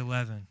Romans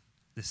 8:11.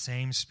 The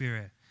same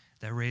Spirit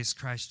that raised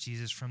Christ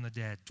Jesus from the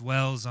dead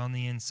dwells on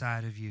the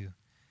inside of you,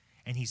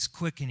 and he's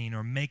quickening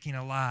or making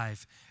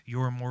alive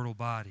your mortal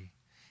body.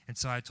 And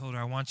so I told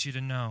her, I want you to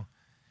know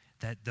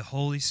that the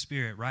Holy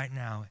Spirit right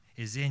now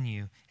is in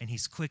you, and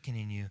he's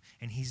quickening you,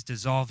 and he's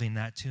dissolving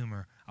that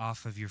tumor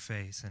off of your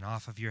face and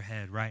off of your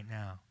head right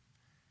now.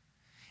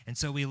 And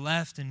so we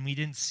left, and we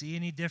didn't see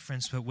any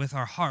difference, but with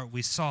our heart,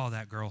 we saw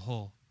that girl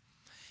whole.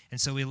 And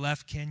so we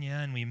left Kenya,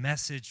 and we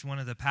messaged one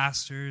of the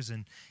pastors,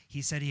 and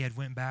he said he had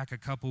went back a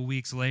couple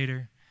weeks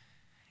later,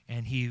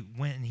 and he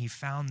went and he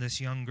found this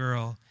young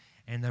girl,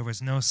 and there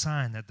was no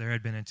sign that there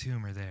had been a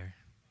tumor there.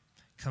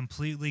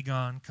 Completely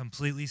gone,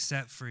 completely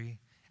set free,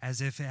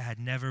 as if it had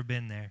never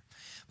been there.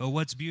 But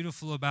what's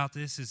beautiful about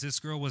this is this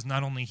girl was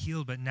not only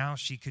healed, but now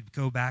she could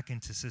go back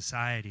into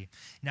society.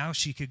 Now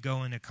she could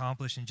go and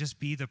accomplish and just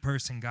be the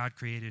person God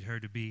created her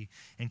to be,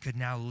 and could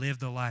now live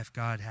the life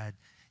God had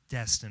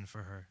destined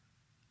for her.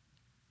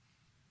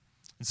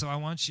 And so I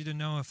want you to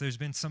know, if there's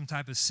been some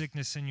type of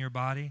sickness in your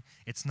body,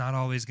 it's not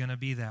always going to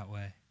be that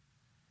way.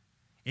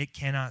 It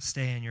cannot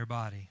stay in your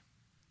body.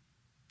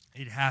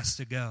 It has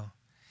to go.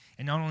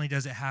 And not only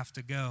does it have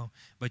to go,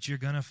 but you're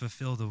going to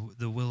fulfill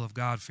the will of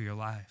God for your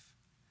life.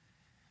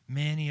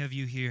 Many of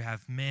you here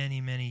have many,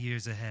 many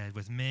years ahead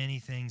with many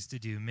things to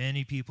do,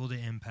 many people to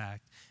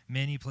impact,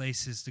 many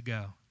places to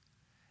go.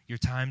 Your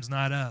time's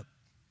not up.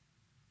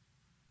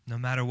 No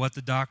matter what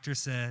the doctor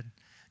said,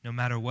 no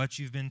matter what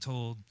you've been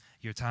told,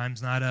 your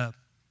time's not up.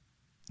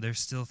 There's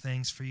still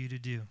things for you to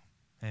do.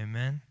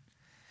 Amen?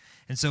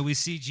 And so we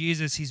see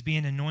Jesus, he's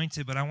being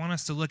anointed, but I want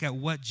us to look at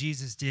what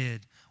Jesus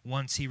did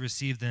once he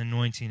received the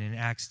anointing in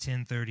Acts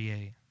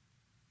 10:38.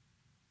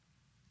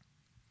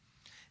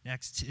 In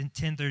Acts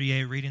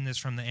 10:38, reading this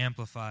from the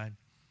Amplified,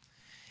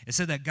 it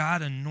said that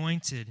God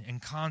anointed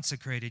and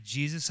consecrated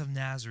Jesus of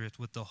Nazareth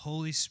with the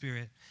Holy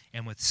Spirit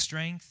and with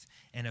strength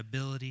and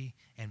ability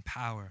and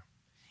power.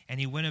 And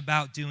he went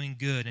about doing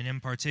good, and in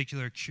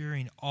particular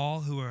curing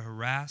all who were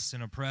harassed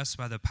and oppressed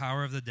by the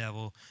power of the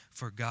devil,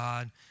 for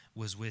God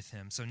was with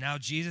him. So now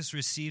Jesus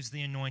receives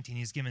the anointing.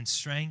 He's given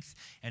strength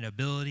and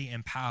ability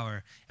and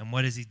power. And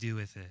what does he do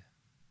with it?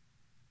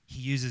 He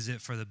uses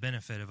it for the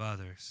benefit of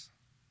others.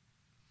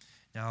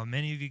 Now,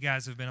 many of you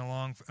guys have been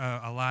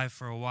alive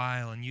for a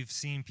while, and you've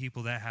seen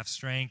people that have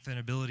strength and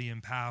ability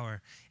and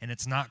power, and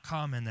it's not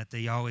common that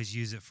they always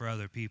use it for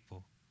other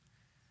people.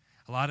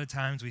 A lot of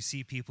times we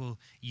see people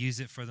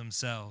use it for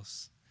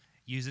themselves,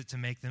 use it to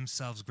make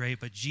themselves great.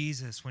 But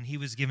Jesus, when he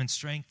was given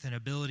strength and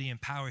ability and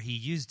power, he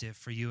used it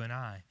for you and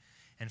I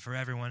and for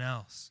everyone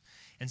else.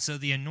 And so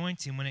the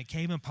anointing, when it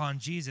came upon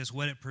Jesus,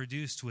 what it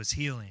produced was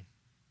healing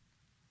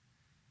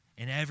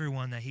in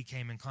everyone that he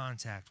came in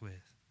contact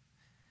with.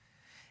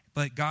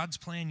 But God's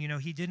plan,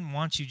 he didn't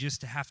want you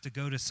just to have to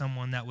go to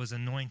someone that was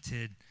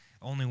anointed,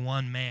 only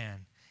one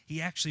man.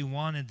 He actually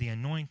wanted the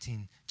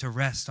anointing to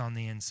rest on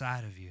the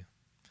inside of you.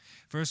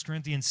 1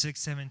 Corinthians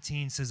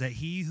 6:17 says that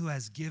he who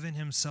has given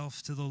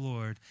himself to the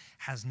Lord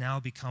has now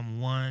become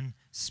one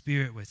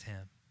spirit with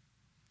him.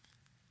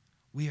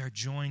 We are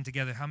joined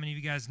together. How many of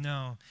you guys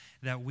know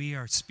that we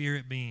are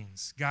spirit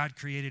beings? God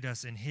created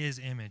us in his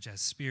image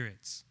as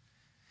spirits.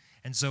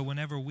 And so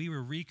whenever we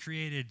were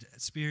recreated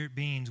spirit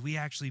beings, we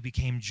actually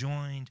became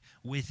joined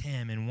with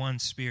him in one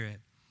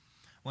spirit.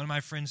 One of my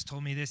friends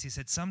told me this. He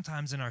said,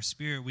 sometimes in our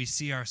spirit we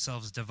see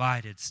ourselves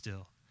divided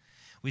still.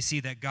 We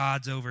see that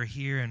God's over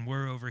here and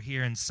we're over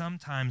here, and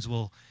sometimes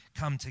we'll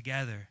come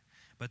together.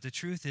 But the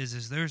truth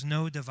is there's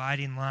no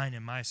dividing line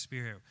in my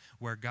spirit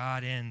where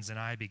God ends and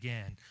I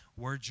begin.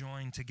 We're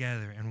joined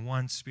together in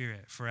one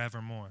spirit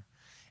forevermore.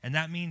 And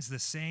that means the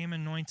same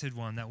anointed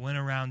one that went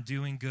around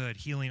doing good,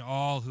 healing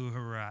all who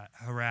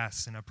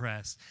harass and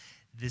oppress,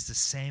 this is the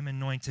same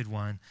anointed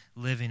one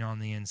living on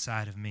the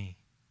inside of me.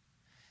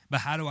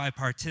 But how do I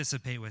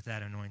participate with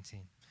that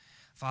anointing?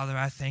 Father,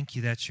 I thank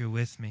you that you're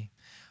with me.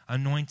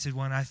 Anointed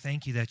one, I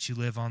thank you that you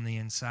live on the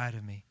inside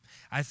of me.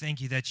 I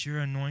thank you that your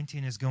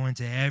anointing is going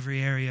to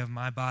every area of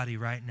my body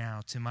right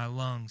now, to my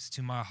lungs,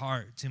 to my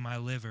heart, to my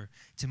liver,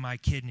 to my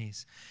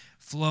kidneys,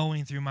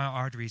 flowing through my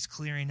arteries,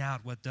 clearing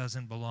out what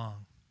doesn't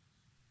belong.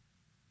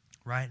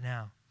 Right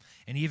now.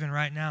 And even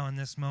right now in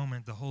this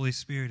moment, the Holy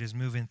Spirit is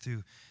moving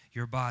through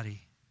your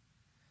body.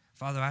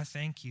 Father, I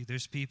thank you.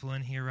 There's people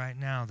in here right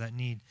now that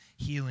need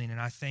healing,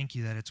 and I thank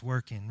you that it's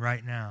working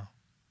right now.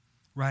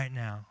 Right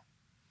now.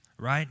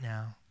 Right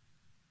now.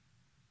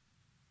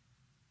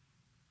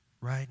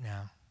 Right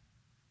now.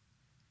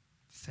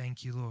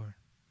 Thank you, Lord.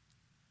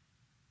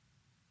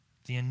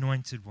 The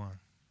anointed one.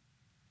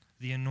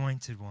 The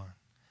anointed one.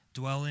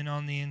 Dwelling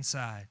on the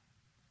inside.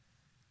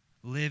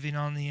 Living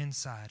on the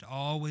inside.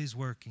 Always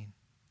working.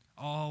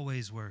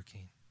 Always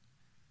working.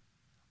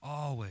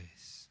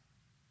 Always.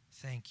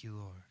 Thank you,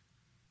 Lord.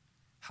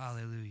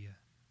 Hallelujah.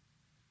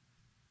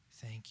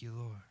 Thank you,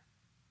 Lord.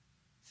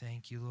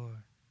 Thank you,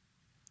 Lord.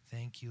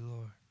 Thank you,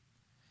 Lord.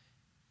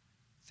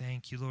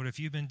 Thank you, Lord. If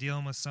you've been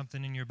dealing with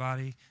something in your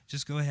body,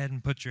 just go ahead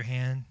and put your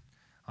hand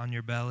on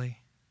your belly.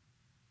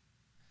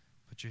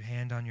 Put your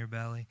hand on your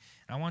belly.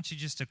 And I want you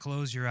just to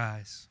close your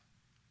eyes.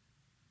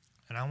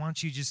 And I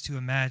want you just to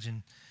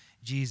imagine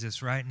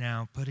Jesus right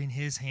now putting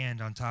his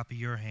hand on top of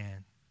your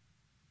hand.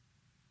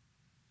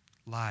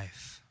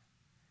 Life.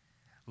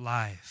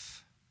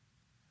 Life.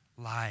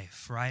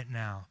 Life right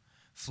now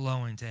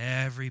flowing to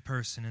every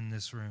person in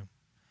this room.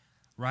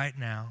 Right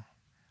now,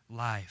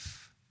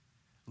 life.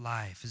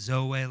 Life,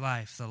 Zoe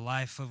life, the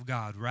life of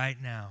God right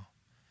now.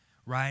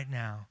 Right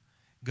now.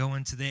 Go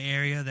into the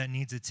area that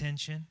needs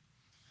attention.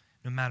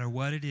 No matter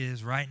what it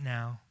is, right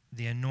now,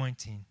 the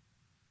anointing.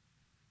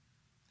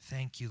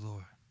 Thank you,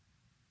 Lord.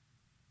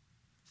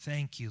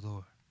 Thank you,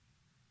 Lord.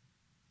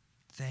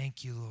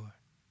 Thank you, Lord.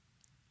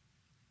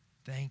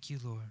 Thank you,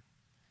 Lord.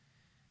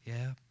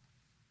 Yep.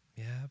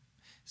 Yep.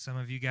 Some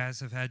of you guys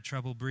have had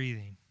trouble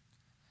breathing.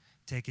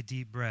 Take a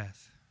deep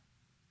breath.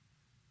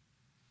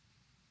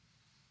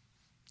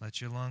 Let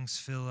your lungs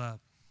fill up.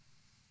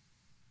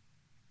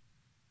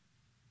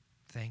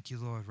 Thank you,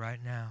 Lord. Right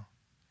now.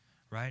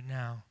 Right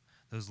now.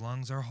 Those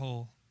lungs are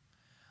whole.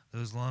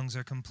 Those lungs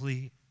are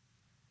complete.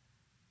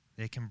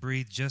 They can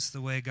breathe just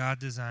the way God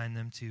designed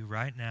them to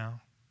right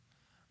now.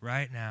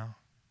 Right now.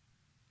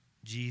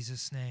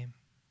 Jesus' name.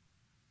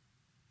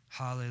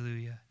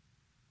 Hallelujah.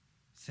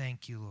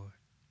 Thank you, Lord.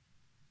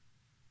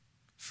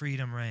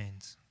 Freedom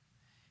reigns.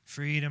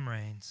 Freedom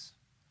reigns.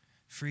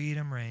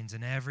 Freedom reigns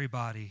in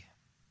everybody.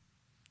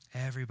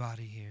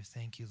 Everybody here.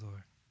 Thank you,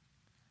 Lord.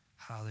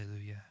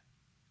 Hallelujah.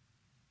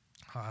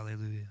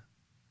 Hallelujah.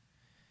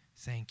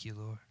 Thank you,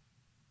 Lord.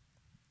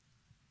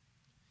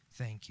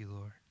 Thank you,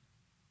 Lord.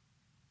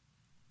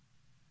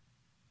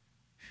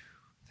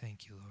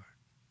 Thank you, Lord.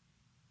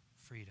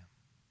 Freedom.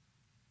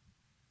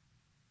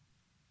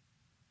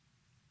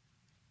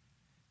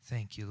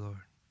 Thank you,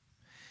 Lord.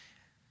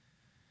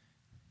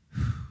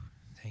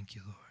 Thank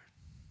you, Lord.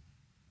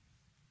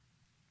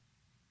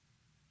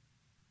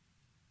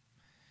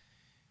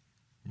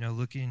 You know,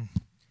 looking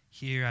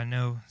here, I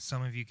know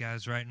some of you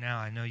guys right now,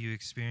 I know you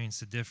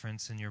experience a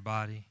difference in your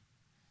body.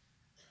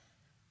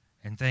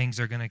 And things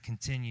are going to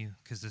continue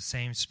because the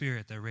same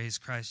Spirit that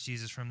raised Christ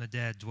Jesus from the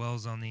dead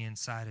dwells on the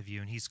inside of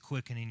you, and He's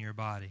quickening your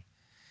body.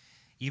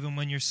 Even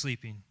when you're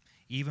sleeping,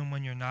 even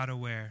when you're not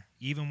aware,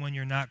 even when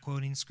you're not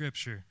quoting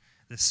Scripture,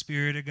 the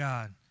Spirit of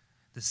God,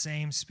 the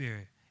same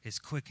Spirit, is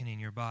quickening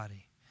your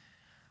body.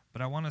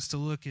 But I want us to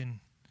look in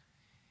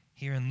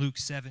here in Luke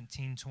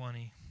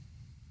 17:20.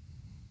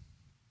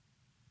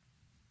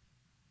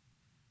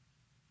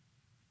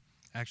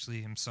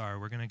 Actually, I'm sorry,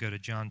 we're going to go to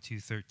John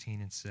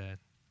 2:13 instead.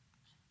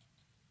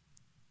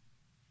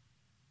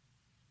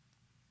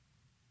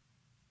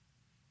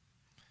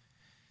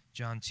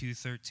 John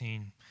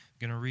 2:13. I'm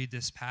going to read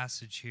this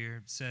passage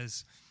here. It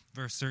says,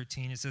 verse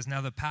 13, it says,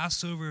 "Now the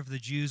Passover of the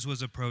Jews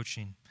was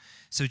approaching,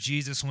 so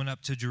Jesus went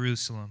up to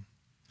Jerusalem.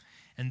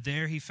 And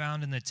there he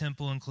found in the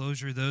temple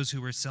enclosure those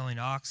who were selling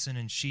oxen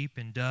and sheep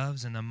and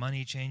doves, and the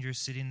money changers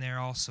sitting there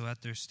also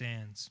at their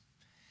stands.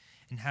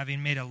 And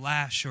having made a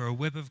lash or a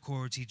whip of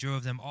cords, he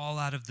drove them all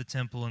out of the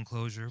temple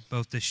enclosure,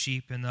 both the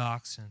sheep and the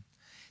oxen,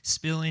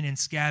 spilling and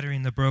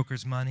scattering the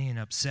brokers' money and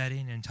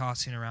upsetting and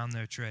tossing around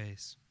their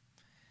trays."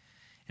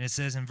 And it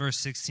says in verse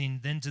 16,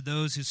 "Then to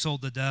those who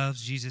sold the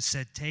doves, Jesus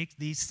said, 'Take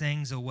these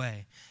things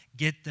away.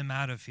 Get them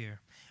out of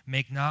here.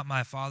 Make not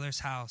my Father's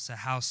house a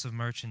house of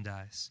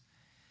merchandise.'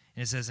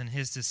 And it says, and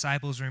his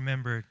disciples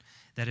remembered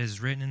that it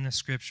is written in the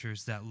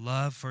Scriptures that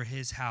love for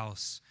his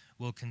house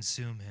will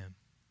consume him."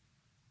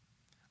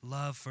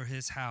 Love for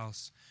his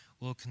house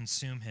will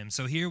consume him.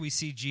 So here we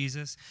see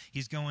Jesus.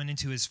 He's going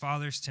into his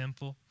Father's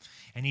temple,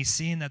 and he's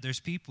seeing that there's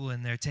people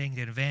in there taking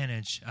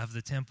advantage of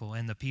the temple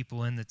and the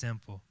people in the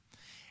temple.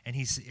 And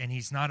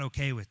he's not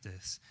okay with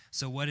this.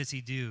 So what does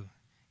he do?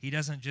 He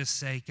doesn't just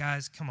say,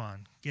 "Guys, come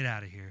on, get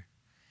out of here."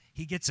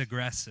 He gets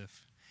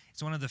aggressive.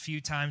 It's one of the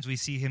few times we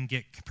see him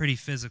get pretty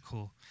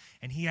physical.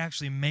 And he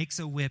actually makes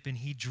a whip and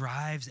he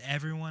drives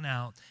everyone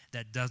out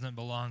that doesn't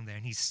belong there.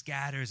 And he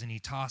scatters and he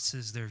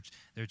tosses their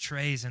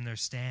trays and their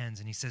stands.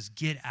 And he says,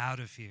 "Get out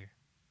of here."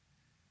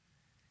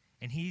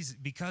 And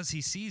because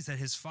he sees that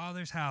his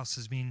Father's house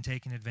is being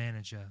taken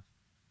advantage of.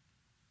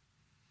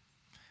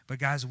 But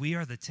guys, we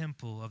are the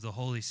temple of the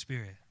Holy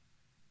Spirit.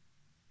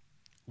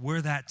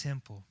 We're that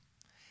temple.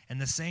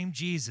 And the same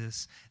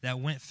Jesus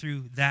that went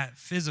through that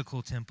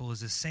physical temple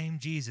is the same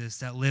Jesus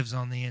that lives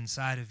on the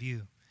inside of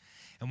you.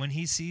 And when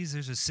he sees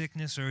there's a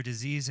sickness or a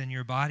disease in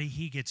your body,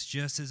 he gets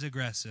just as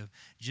aggressive,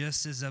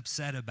 just as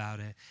upset about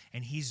it.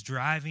 And he's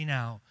driving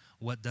out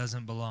what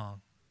doesn't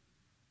belong.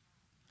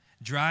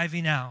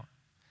 Driving out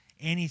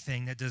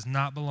anything that does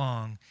not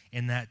belong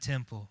in that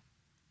temple.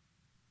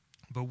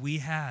 But we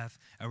have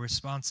a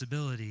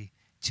responsibility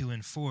to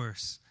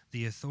enforce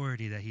the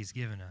authority that he's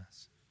given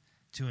us,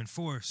 to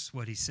enforce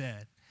what he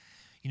said.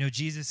 You know,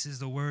 Jesus is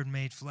the Word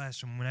made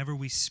flesh, and whenever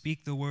we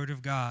speak the Word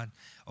of God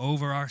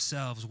over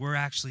ourselves, we're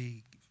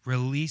actually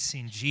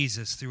releasing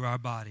Jesus through our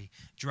body,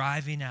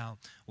 driving out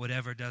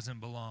whatever doesn't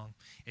belong.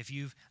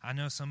 I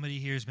know somebody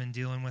here has been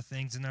dealing with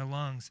things in their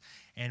lungs,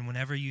 and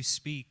whenever you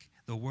speak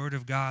the Word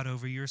of God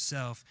over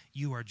yourself,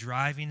 you are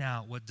driving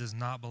out what does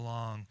not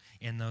belong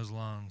in those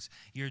lungs.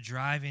 You're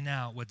driving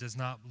out what does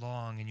not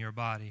belong in your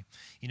body.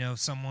 You know,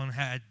 someone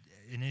had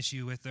an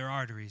issue with their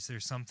arteries.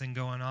 There's something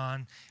going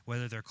on,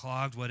 whether they're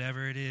clogged,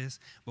 whatever it is.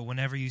 But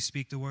whenever you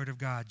speak the Word of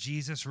God,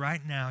 Jesus,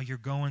 right now, you're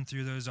going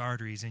through those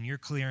arteries and you're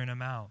clearing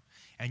them out.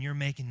 And you're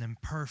making them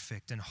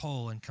perfect and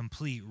whole and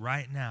complete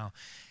right now.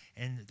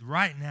 And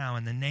right now,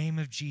 in the name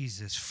of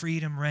Jesus,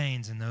 freedom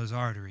reigns in those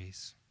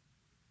arteries.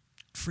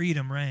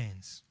 Freedom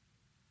reigns.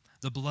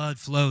 The blood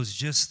flows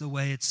just the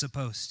way it's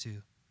supposed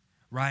to.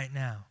 Right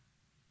now.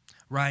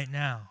 Right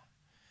now.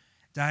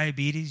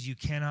 Diabetes, you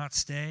cannot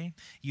stay.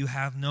 You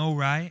have no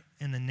right.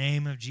 In the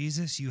name of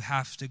Jesus, you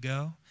have to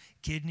go.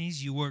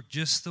 Kidneys, you work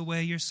just the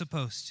way you're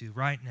supposed to.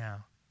 Right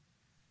now.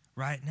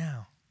 Right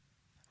now.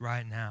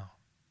 Right now.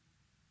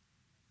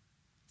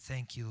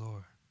 Thank you,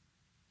 Lord.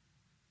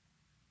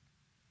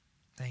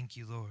 Thank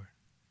you, Lord.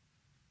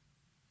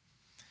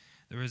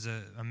 There was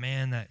a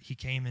man that he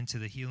came into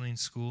the healing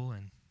school,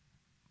 and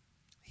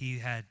he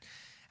had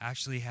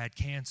actually had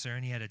cancer,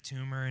 and he had a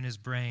tumor in his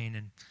brain,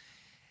 and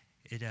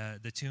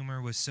the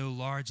tumor was so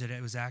large that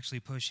it was actually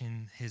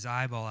pushing his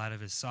eyeball out of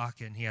his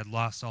socket, and he had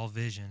lost all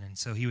vision, and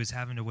so he was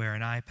having to wear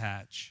an eye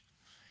patch.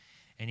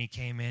 And he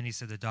came in, he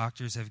said, "The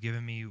doctors have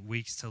given me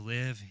weeks to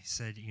live." He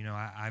said, "You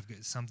know,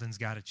 something's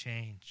got to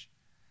change."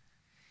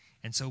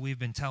 And so we've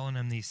been telling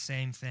him these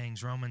same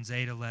things. Romans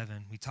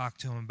 8:11. We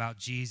talked to him about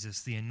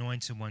Jesus, the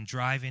anointed one,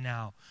 driving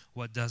out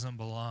what doesn't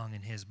belong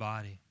in his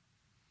body.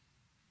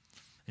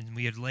 And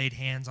we had laid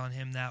hands on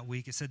him that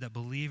week. It said that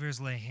believers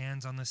lay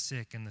hands on the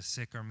sick and the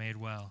sick are made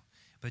well.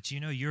 But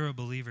you know, you're a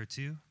believer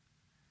too.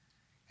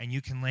 And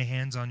you can lay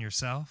hands on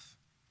yourself.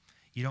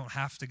 You don't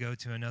have to go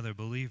to another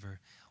believer.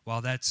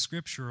 While that's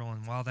scriptural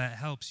and while that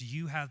helps,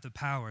 you have the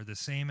power, the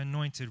same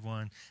anointed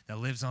one that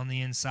lives on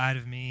the inside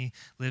of me,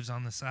 lives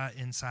on the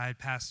inside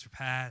Pastor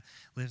Pat,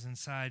 lives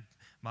inside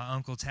my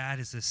Uncle Tad,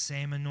 is the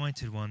same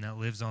anointed one that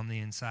lives on the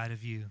inside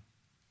of you.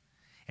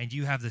 And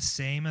you have the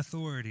same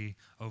authority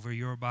over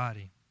your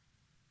body.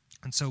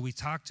 And so we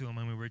talked to him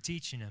when we were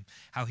teaching him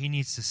how he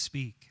needs to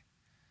speak.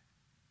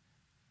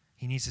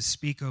 He needs to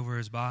speak over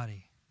his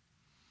body.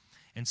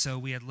 And so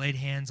we had laid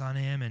hands on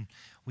him and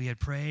we had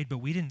prayed, but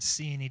we didn't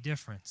see any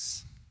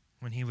difference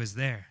when he was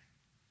there.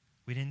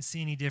 We didn't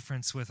see any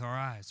difference with our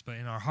eyes, but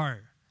in our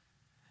heart,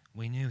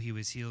 we knew he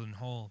was healed and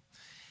whole.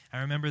 I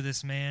remember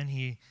this man,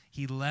 he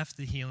left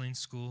the healing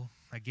school.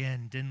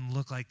 Again, didn't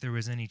look like there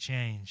was any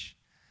change.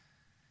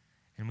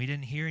 And we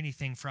didn't hear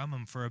anything from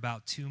him for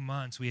about 2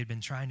 months. We had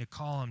been trying to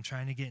call him,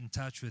 trying to get in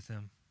touch with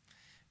him.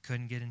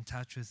 Couldn't get in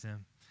touch with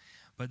him.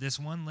 But this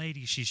one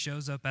lady, she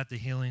shows up at the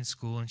healing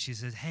school and she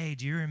says, "Hey,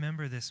 do you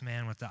remember this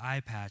man with the eye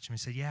patch?" And we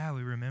said, "Yeah,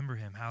 we remember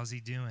him. How's he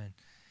doing?"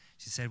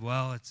 She said,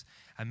 "Well, it's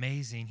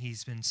amazing.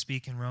 He's been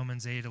speaking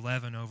Romans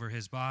 8:11 over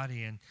his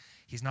body, and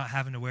he's not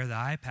having to wear the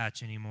eye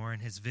patch anymore,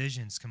 and his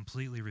vision's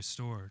completely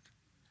restored."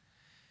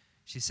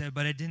 She said,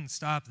 "But it didn't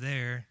stop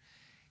there.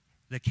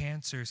 The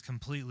cancer's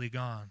completely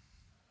gone."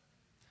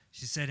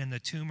 She said, "And the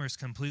tumor's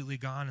completely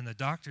gone, and the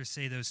doctors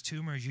say those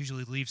tumors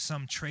usually leave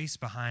some trace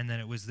behind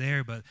that it was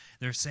there, but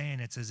they're saying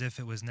it's as if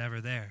it was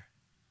never there."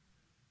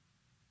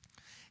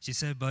 She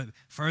said, "But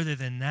further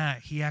than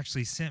that, he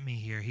actually sent me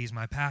here. He's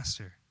my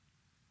pastor."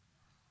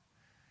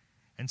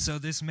 And so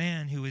this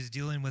man who was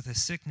dealing with a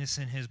sickness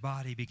in his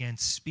body began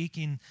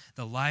speaking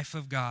the life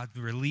of God,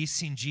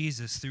 releasing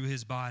Jesus through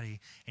his body,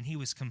 and he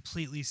was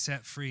completely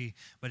set free.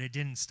 But it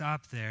didn't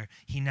stop there.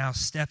 He now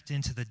stepped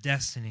into the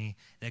destiny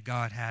that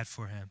God had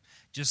for him.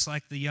 Just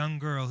like the young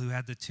girl who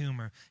had the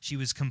tumor, she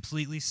was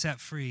completely set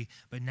free,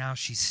 but now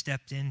she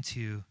stepped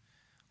into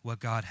what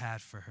God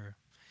had for her.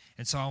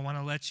 And so I want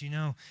to let you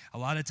know, a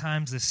lot of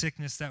times the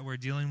sickness that we're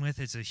dealing with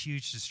is a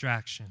huge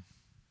distraction.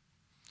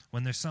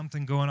 When there's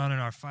something going on in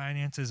our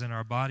finances, in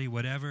our body,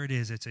 whatever it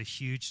is, it's a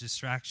huge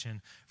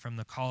distraction from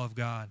the call of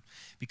God.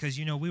 Because,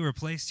 we were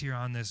placed here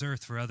on this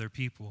earth for other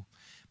people.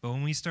 But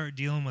when we start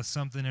dealing with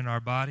something in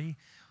our body,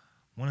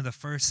 one of the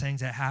first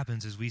things that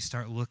happens is we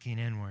start looking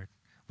inward.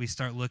 We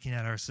start looking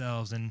at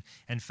ourselves. And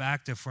in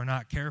fact, if we're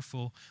not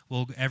careful,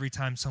 every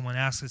time someone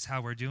asks us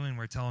how we're doing,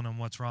 we're telling them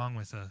what's wrong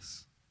with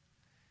us.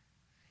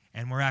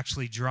 And we're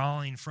actually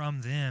drawing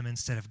from them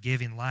instead of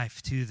giving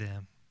life to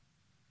them.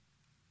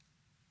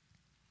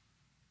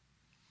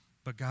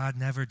 But God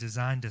never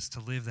designed us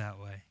to live that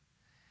way.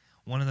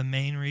 One of the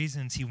main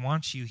reasons he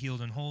wants you healed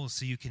and whole is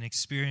so you can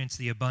experience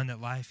the abundant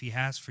life he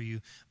has for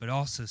you, but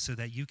also so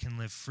that you can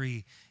live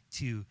free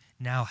to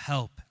now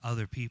help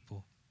other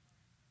people.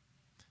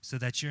 So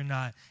that you're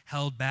not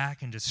held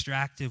back and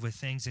distracted with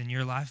things in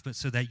your life, but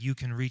so that you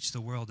can reach the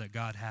world that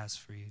God has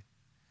for you.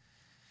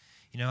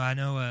 I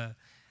know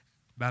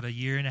about 1.5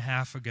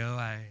 years ago,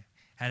 I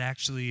had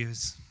it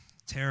was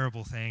a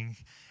terrible thing.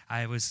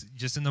 I was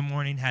just in the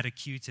morning, had a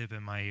Q-tip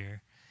in my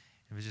ear.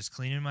 It was just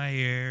cleaning my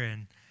ear,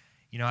 and,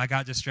 I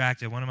got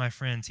distracted. One of my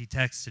friends, he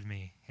texted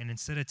me, and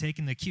instead of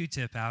taking the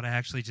Q-tip out, I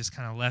actually just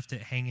kind of left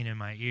it hanging in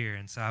my ear.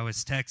 And so I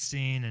was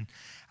texting, and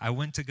I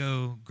went to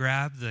go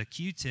grab the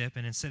Q-tip,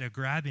 and instead of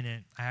grabbing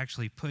it, I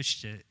actually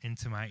pushed it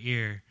into my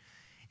ear,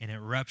 and it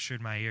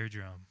ruptured my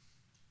eardrum.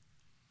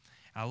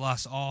 I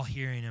lost all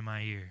hearing in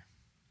my ear.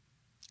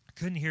 I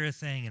couldn't hear a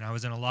thing, and I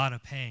was in a lot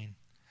of pain.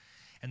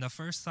 And the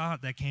first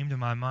thought that came to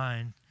my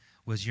mind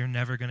was, you're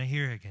never going to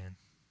hear again.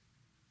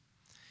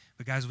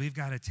 But guys, we've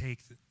got to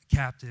take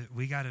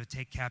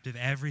captive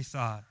every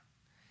thought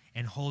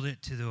and hold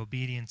it to the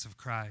obedience of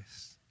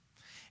Christ.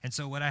 And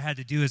so what I had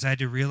to do is I had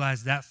to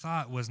realize that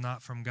thought was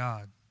not from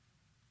God.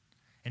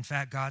 In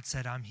fact, God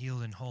said, "I'm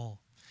healed and whole."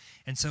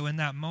 And so in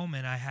that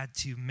moment, I had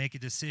to make a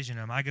decision.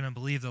 Am I going to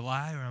believe the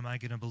lie, or am I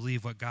going to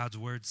believe what God's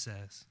word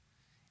says?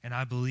 And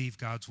I believe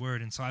God's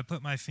word. And so I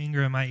put my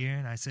finger in my ear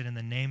and I said, "In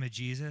the name of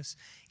Jesus,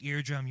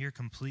 eardrum, you're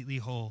completely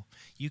whole.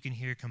 You can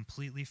hear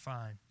completely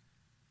fine.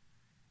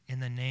 In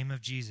the name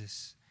of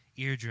Jesus,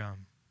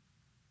 eardrum,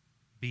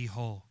 be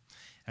whole."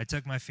 I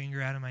took my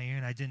finger out of my ear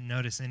and I didn't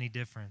notice any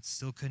difference.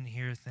 Still couldn't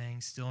hear a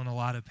thing, still in a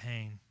lot of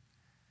pain.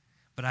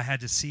 But I had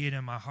to see it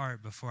in my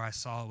heart before I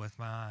saw it with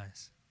my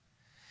eyes.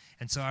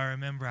 And so I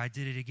remember I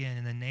did it again.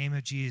 In the name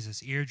of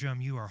Jesus,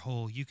 eardrum, you are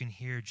whole. You can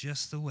hear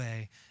just the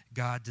way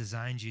God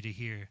designed you to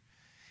hear.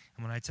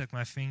 And when I took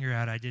my finger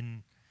out, I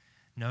didn't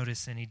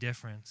notice any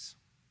difference.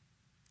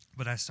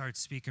 But I started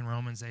speaking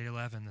Romans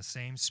 8:11. The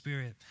same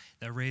Spirit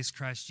that raised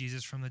Christ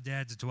Jesus from the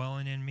dead is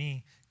dwelling in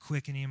me,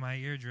 quickening my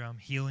eardrum,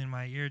 healing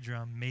my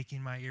eardrum,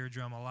 making my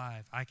eardrum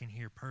alive. I can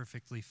hear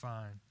perfectly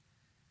fine.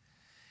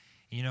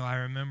 I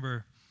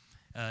remember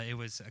it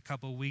was a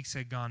couple weeks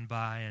had gone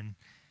by, and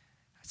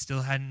I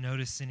still hadn't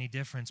noticed any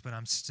difference, but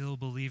I'm still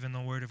believing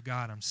the word of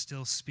God. I'm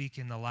still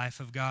speaking the life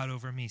of God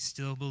over me,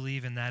 still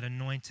believing that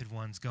anointed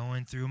one's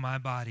going through my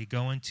body,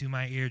 going to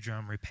my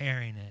eardrum,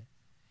 repairing it,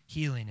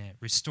 healing it,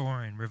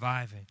 restoring,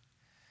 reviving.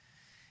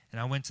 And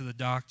I went to the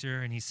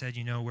doctor, and he said,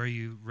 where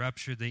you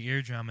ruptured the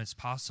eardrum, it's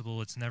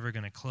possible it's never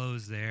going to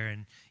close there,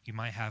 and you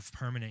might have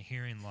permanent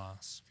hearing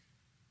loss.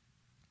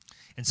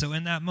 And so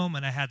in that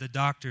moment, I had the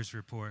doctor's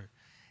report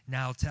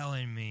now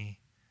telling me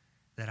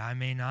that I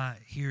may not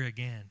hear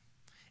again.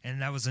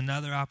 And that was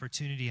another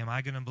opportunity. Am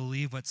I going to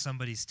believe what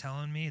somebody's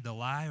telling me, the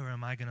lie, or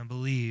am I going to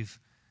believe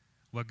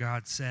what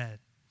God said?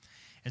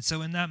 And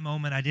so in that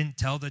moment, I didn't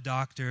tell the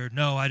doctor,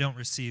 no, I don't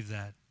receive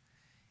that.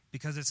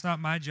 Because it's not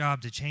my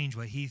job to change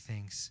what he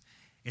thinks.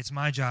 It's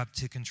my job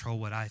to control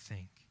what I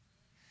think.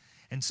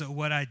 And so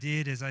what I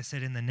did is I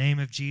said, in the name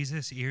of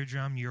Jesus,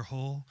 eardrum, you're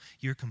whole,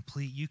 you're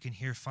complete, you can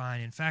hear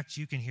fine. In fact,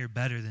 you can hear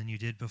better than you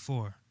did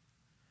before.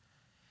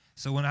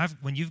 So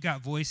when you've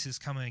got voices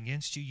coming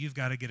against you, you've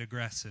got to get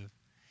aggressive.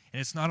 And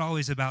it's not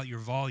always about your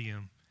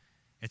volume.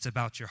 It's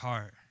about your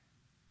heart.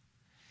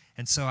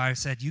 And so I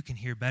said, you can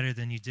hear better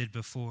than you did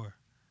before.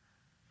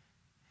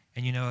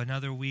 And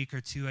another week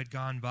or two had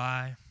gone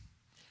by,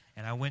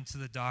 and I went to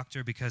the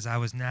doctor because I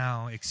was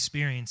now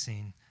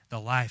experiencing the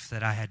life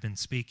that I had been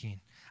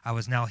speaking. I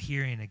was now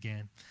hearing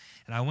again.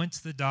 And I went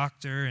to the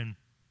doctor, and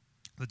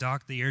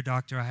the ear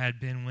doctor I had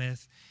been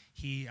with,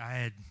 I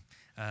had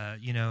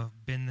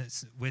been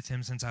with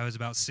him since I was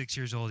about 6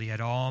 years old. He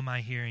had all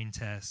my hearing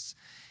tests.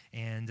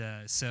 And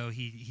so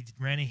he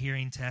ran a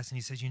hearing test, and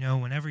he said,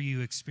 whenever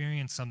you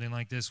experience something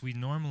like this, we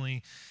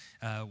normally,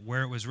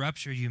 where it was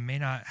ruptured, you may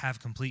not have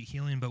complete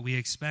healing, but we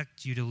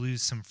expect you to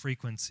lose some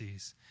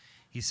frequencies.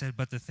 He said,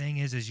 but the thing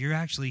is you're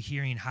actually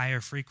hearing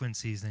higher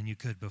frequencies than you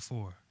could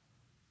before.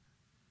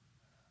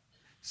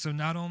 So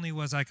not only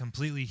was I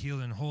completely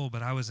healed and whole,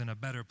 but I was in a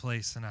better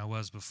place than I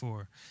was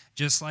before.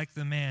 Just like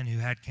the man who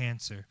had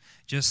cancer,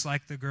 just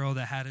like the girl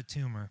that had a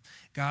tumor,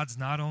 God's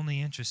not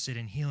only interested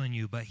in healing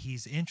you, but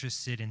he's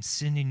interested in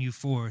sending you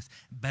forth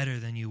better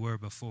than you were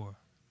before.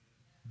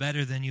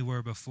 Better than you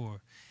were before.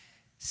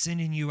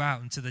 Sending you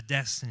out into the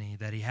destiny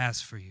that he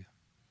has for you.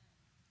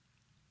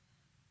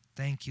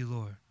 Thank you,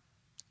 Lord.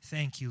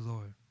 Thank you,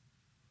 Lord.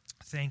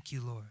 Thank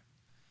you, Lord.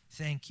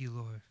 Thank you,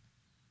 Lord.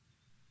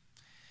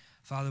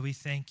 Father, we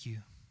thank you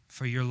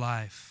for your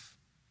life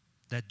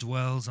that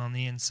dwells on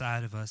the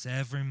inside of us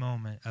every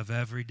moment of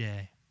every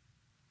day.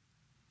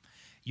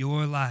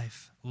 Your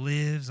life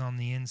lives on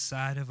the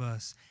inside of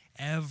us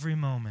every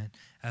moment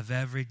of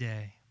every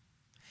day.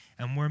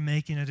 And we're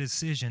making a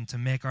decision to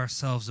make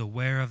ourselves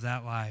aware of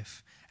that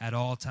life at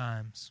all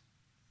times.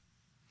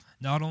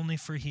 Not only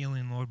for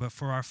healing, Lord, but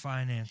for our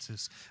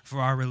finances, for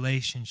our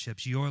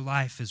relationships. Your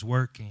life is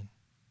working.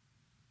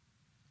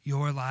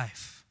 Your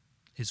life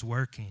is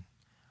working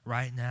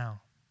right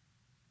now.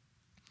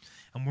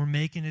 And we're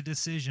making a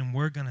decision.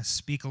 We're going to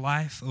speak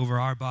life over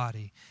our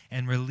body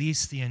and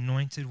release the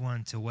anointed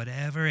one to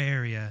whatever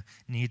area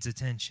needs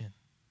attention.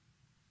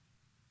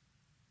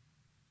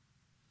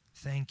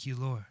 Thank you,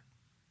 Lord.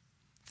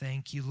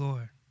 Thank you,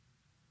 Lord.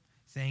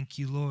 Thank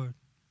you, Lord.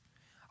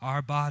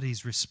 Our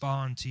bodies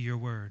respond to your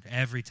word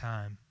every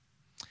time.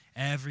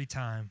 Every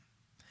time.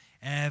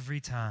 Every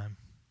time.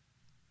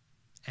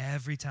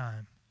 Every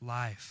time.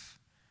 Life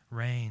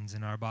reigns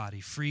in our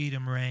body.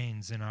 Freedom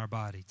reigns in our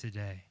body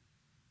today.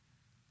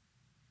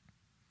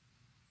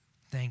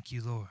 Thank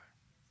you, Lord.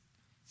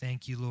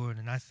 Thank you, Lord.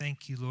 And I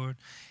thank you, Lord.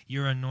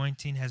 Your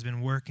anointing has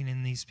been working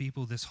in these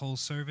people this whole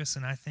service,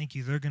 and I thank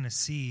you they're going to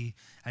see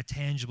a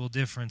tangible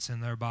difference in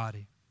their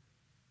body.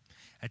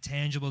 A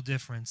tangible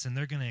difference, and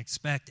they're going to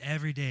expect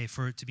every day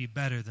for it to be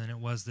better than it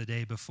was the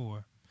day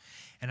before.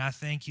 And I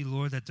thank you,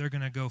 Lord, that they're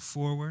going to go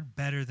forward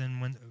better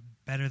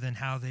than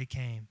how they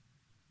came.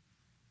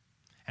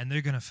 And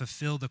they're going to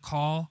fulfill the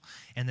call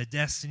and the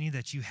destiny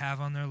that you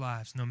have on their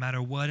lives, no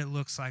matter what it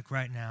looks like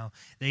right now.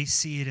 They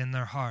see it in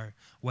their heart,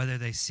 whether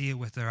they see it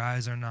with their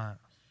eyes or not.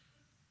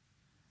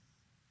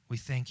 We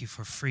thank you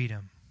for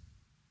freedom.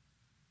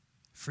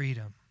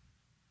 Freedom.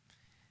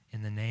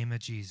 In the name of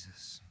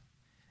Jesus.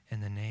 In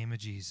the name of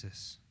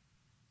Jesus.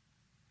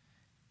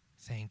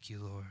 Thank you,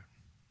 Lord.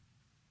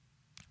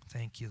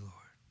 Thank you, Lord.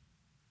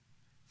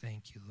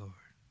 Thank you, Lord.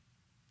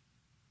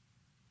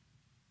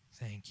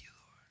 Thank you, Lord.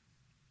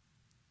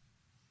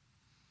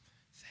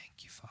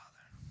 Thank you, Father.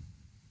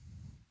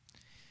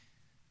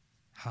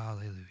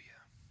 Hallelujah.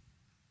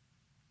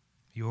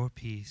 Your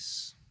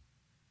peace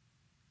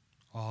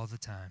all the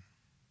time.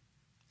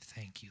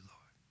 Thank you,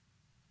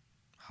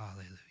 Lord.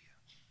 Hallelujah.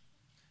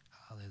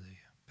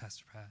 Hallelujah.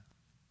 Pastor Pat.